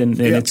can add, and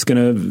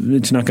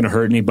it's not gonna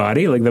hurt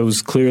anybody. Like, that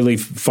was clearly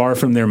far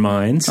from their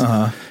minds,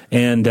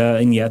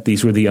 and yet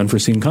these were the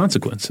unforeseen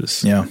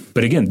consequences. Yeah,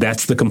 but again,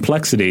 that's the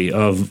complexity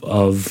of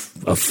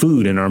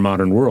food in our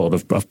modern world,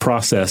 of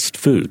processed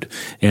food,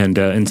 and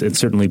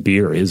certainly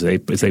beer is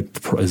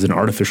an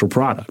artificial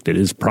product. It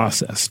is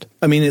processed.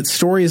 I mean, it's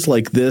stories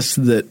like this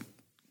that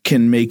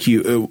can make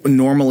you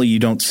normally you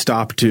don't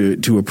stop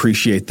to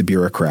appreciate the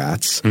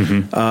bureaucrats,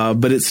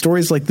 but it's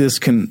stories like this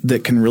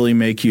that can really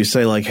make you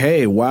say, like,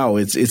 hey, wow,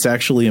 it's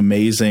actually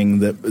amazing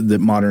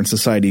that modern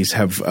societies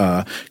have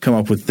come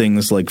up with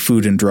things like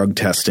food and drug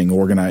testing,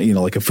 organized,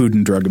 like a Food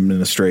and Drug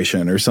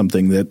Administration or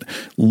something that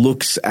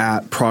looks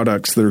at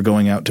products that are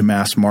going out to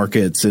mass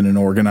markets in an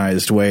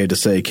organized way to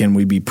say, can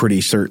we be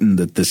pretty certain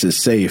that this is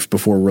safe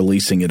before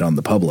releasing it on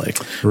the public?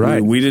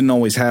 Right. We didn't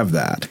always have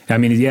that. I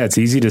mean, yeah, it's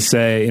easy to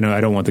say, I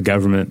don't want the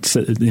government,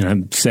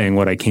 saying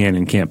what I can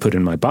and can't put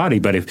in my body.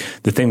 But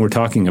if the thing we're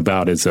talking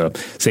about is a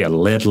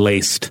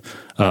lead-laced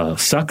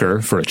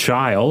sucker for a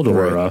child,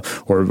 or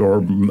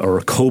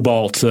a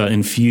cobalt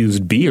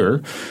infused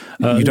beer,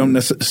 you don't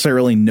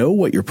necessarily know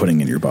what you're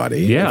putting in your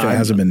body if it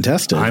hasn't been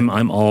tested.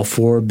 I'm all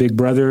for Big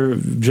Brother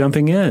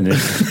jumping in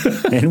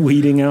and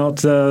weeding out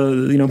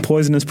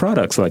poisonous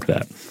products like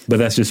that. But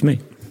that's just me.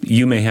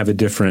 You may have a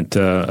different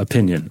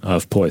opinion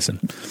of poison.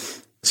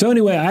 So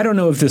anyway, I don't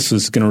know if this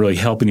is going to really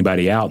help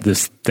anybody out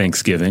this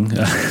Thanksgiving.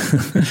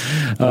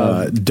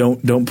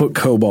 Don't put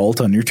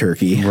cobalt on your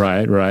turkey.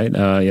 Right.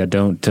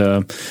 Don't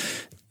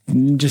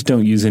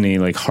use any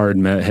like hard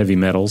heavy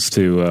metals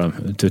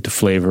to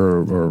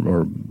flavor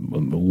or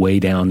weigh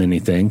down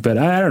anything. But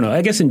I don't know.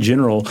 I guess in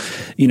general,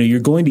 you're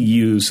going to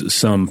use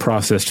some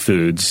processed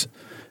foods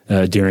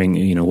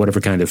during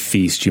whatever kind of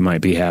feast you might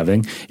be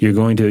having. You're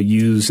going to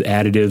use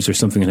additives or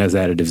something that has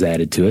additives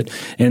added to it,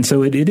 and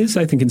so it is,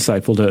 I think,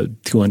 insightful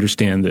to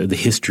understand the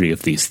history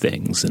of these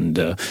things and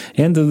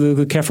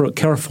the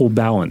careful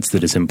balance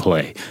that is in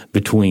play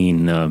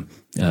between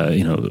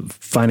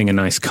finding a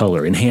nice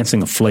color,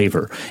 enhancing a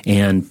flavor,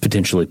 and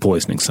potentially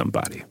poisoning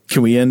somebody.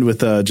 Can we end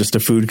with just a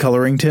food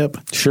coloring tip?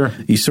 Sure.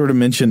 You sort of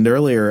mentioned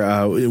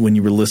earlier when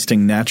you were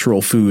listing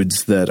natural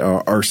foods that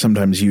are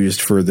sometimes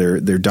used for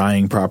their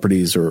dyeing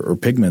properties or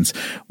pigments.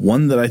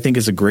 One that I think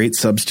is a great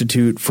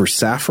substitute for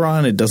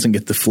saffron, it doesn't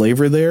get the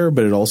flavor there,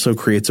 but it also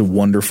creates a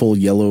wonderful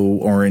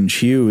yellow-orange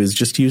hue, is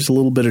just use a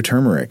little bit of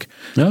turmeric.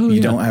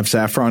 You don't have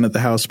saffron at the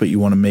house, but you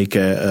want to make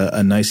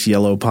a nice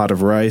yellow pot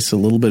of rice, a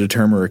little bit of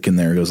turmeric in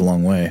there goes a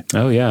long way.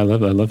 Oh, yeah. I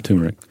love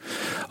turmeric.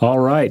 All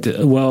right.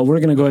 Well, we're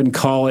going to go ahead and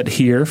call it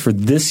here for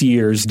this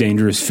year's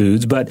Dangerous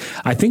Foods, but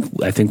I think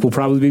we'll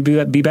probably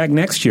be back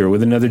next year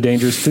with another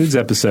Dangerous Foods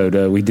episode.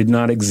 We did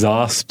not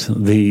exhaust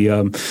the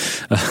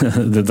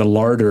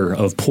larder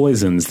of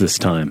poisons this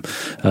time.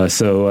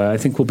 So I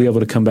think we'll be able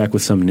to come back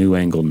with some new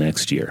angle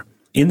next year.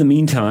 In the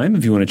meantime,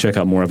 if you want to check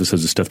out more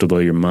episodes of Stuff to Blow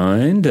Your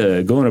Mind,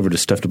 go on over to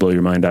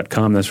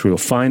stufftoblowyourmind.com. That's where you'll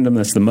find them.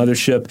 That's the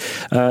mothership.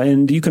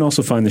 And you can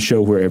also find the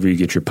show wherever you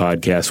get your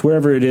podcasts.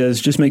 Wherever it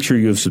is, just make sure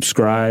you have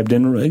subscribed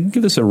and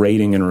give us a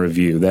rating and a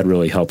review. That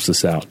really helps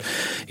us out.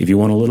 If you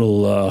want a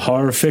little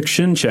horror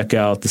fiction, check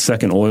out The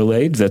Second Oil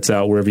Age. That's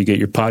out wherever you get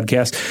your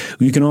podcast.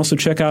 You can also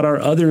check out our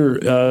other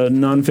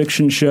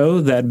nonfiction show,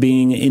 that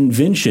being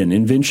Invention.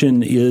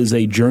 Invention is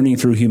a journey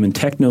through human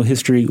techno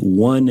history,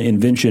 one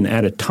invention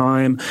at a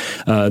time.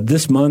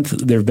 This month,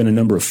 there have been a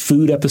number of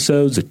food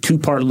episodes, a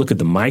 2-part look at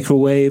the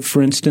microwave,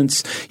 for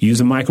instance.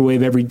 Use a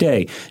microwave every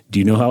day. Do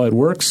you know how it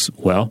works?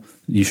 Well,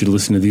 you should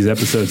listen to these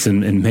episodes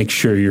and make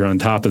sure you're on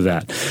top of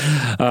that.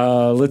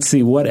 Let's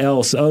see, what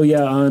else? Oh,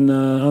 yeah, on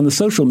the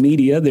social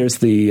media, there's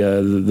the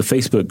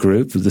Facebook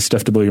group, the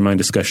Stuff to Blow Your Mind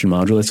discussion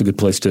module. That's a good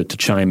place to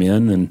chime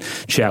in and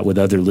chat with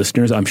other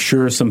listeners. I'm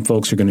sure some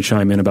folks are going to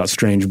chime in about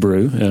Strange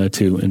Brew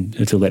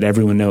to let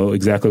everyone know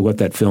exactly what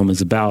that film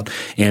is about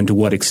and to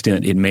what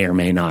extent it may or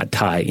may not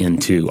tie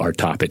into our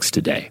topics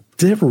today.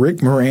 Did it have Rick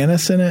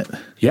Moranis in it?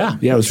 Yeah,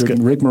 it was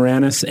Rick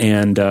Moranis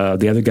and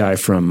the other guy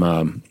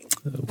from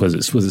was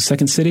it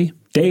Second City?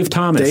 Dave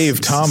Thomas.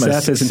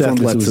 Seth has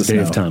informed us it was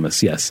Dave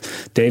Thomas, yes.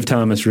 Dave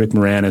Thomas, Rick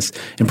Moranis,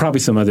 and probably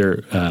some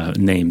other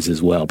names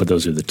as well, but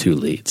those are the two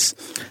leads.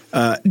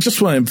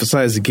 Just want to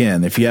emphasize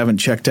again, if you haven't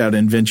checked out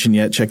Invention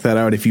yet, check that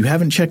out. If you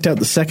haven't checked out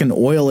The Second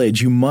Oil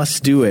Age, you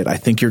must do it. I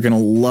think you're going to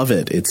love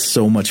it. It's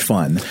so much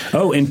fun.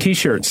 Oh, and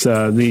T-shirts.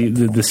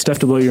 The Stuff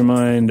to Blow Your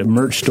Mind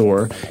merch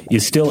store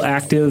is still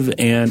active,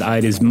 and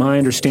it is my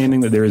understanding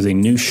that there is a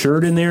new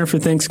shirt in there for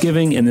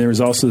Thanksgiving, and there's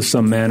also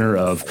some manner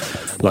of,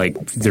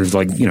 there's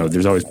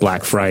always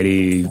Black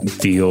Friday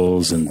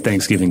deals and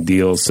Thanksgiving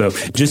deals. So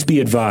just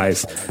be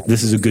advised,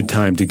 this is a good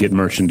time to get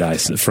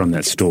merchandise from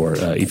that store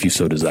if you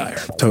so desire.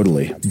 Totally.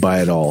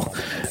 Buy it all.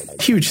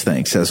 Huge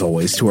thanks, as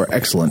always, to our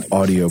excellent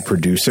audio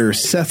producer,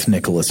 Seth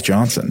Nicholas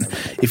Johnson.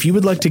 If you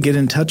would like to get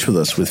in touch with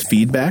us with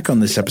feedback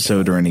on this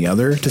episode or any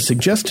other, to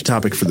suggest a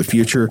topic for the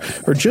future,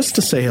 or just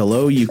to say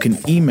hello, you can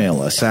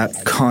email us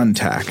at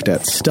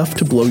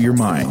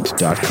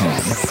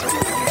contact@stufftoblowyourmind.com.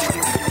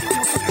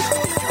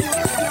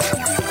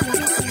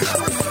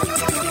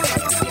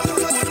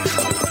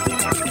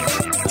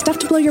 Stuff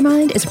to Blow Your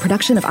Mind is a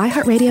production of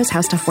iHeartRadio's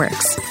How Stuff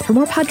Works. For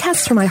more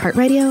podcasts from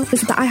iHeartRadio,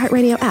 visit the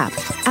iHeartRadio app,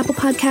 Apple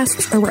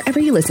Podcasts, or wherever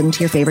you listen to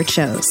your favorite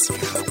shows.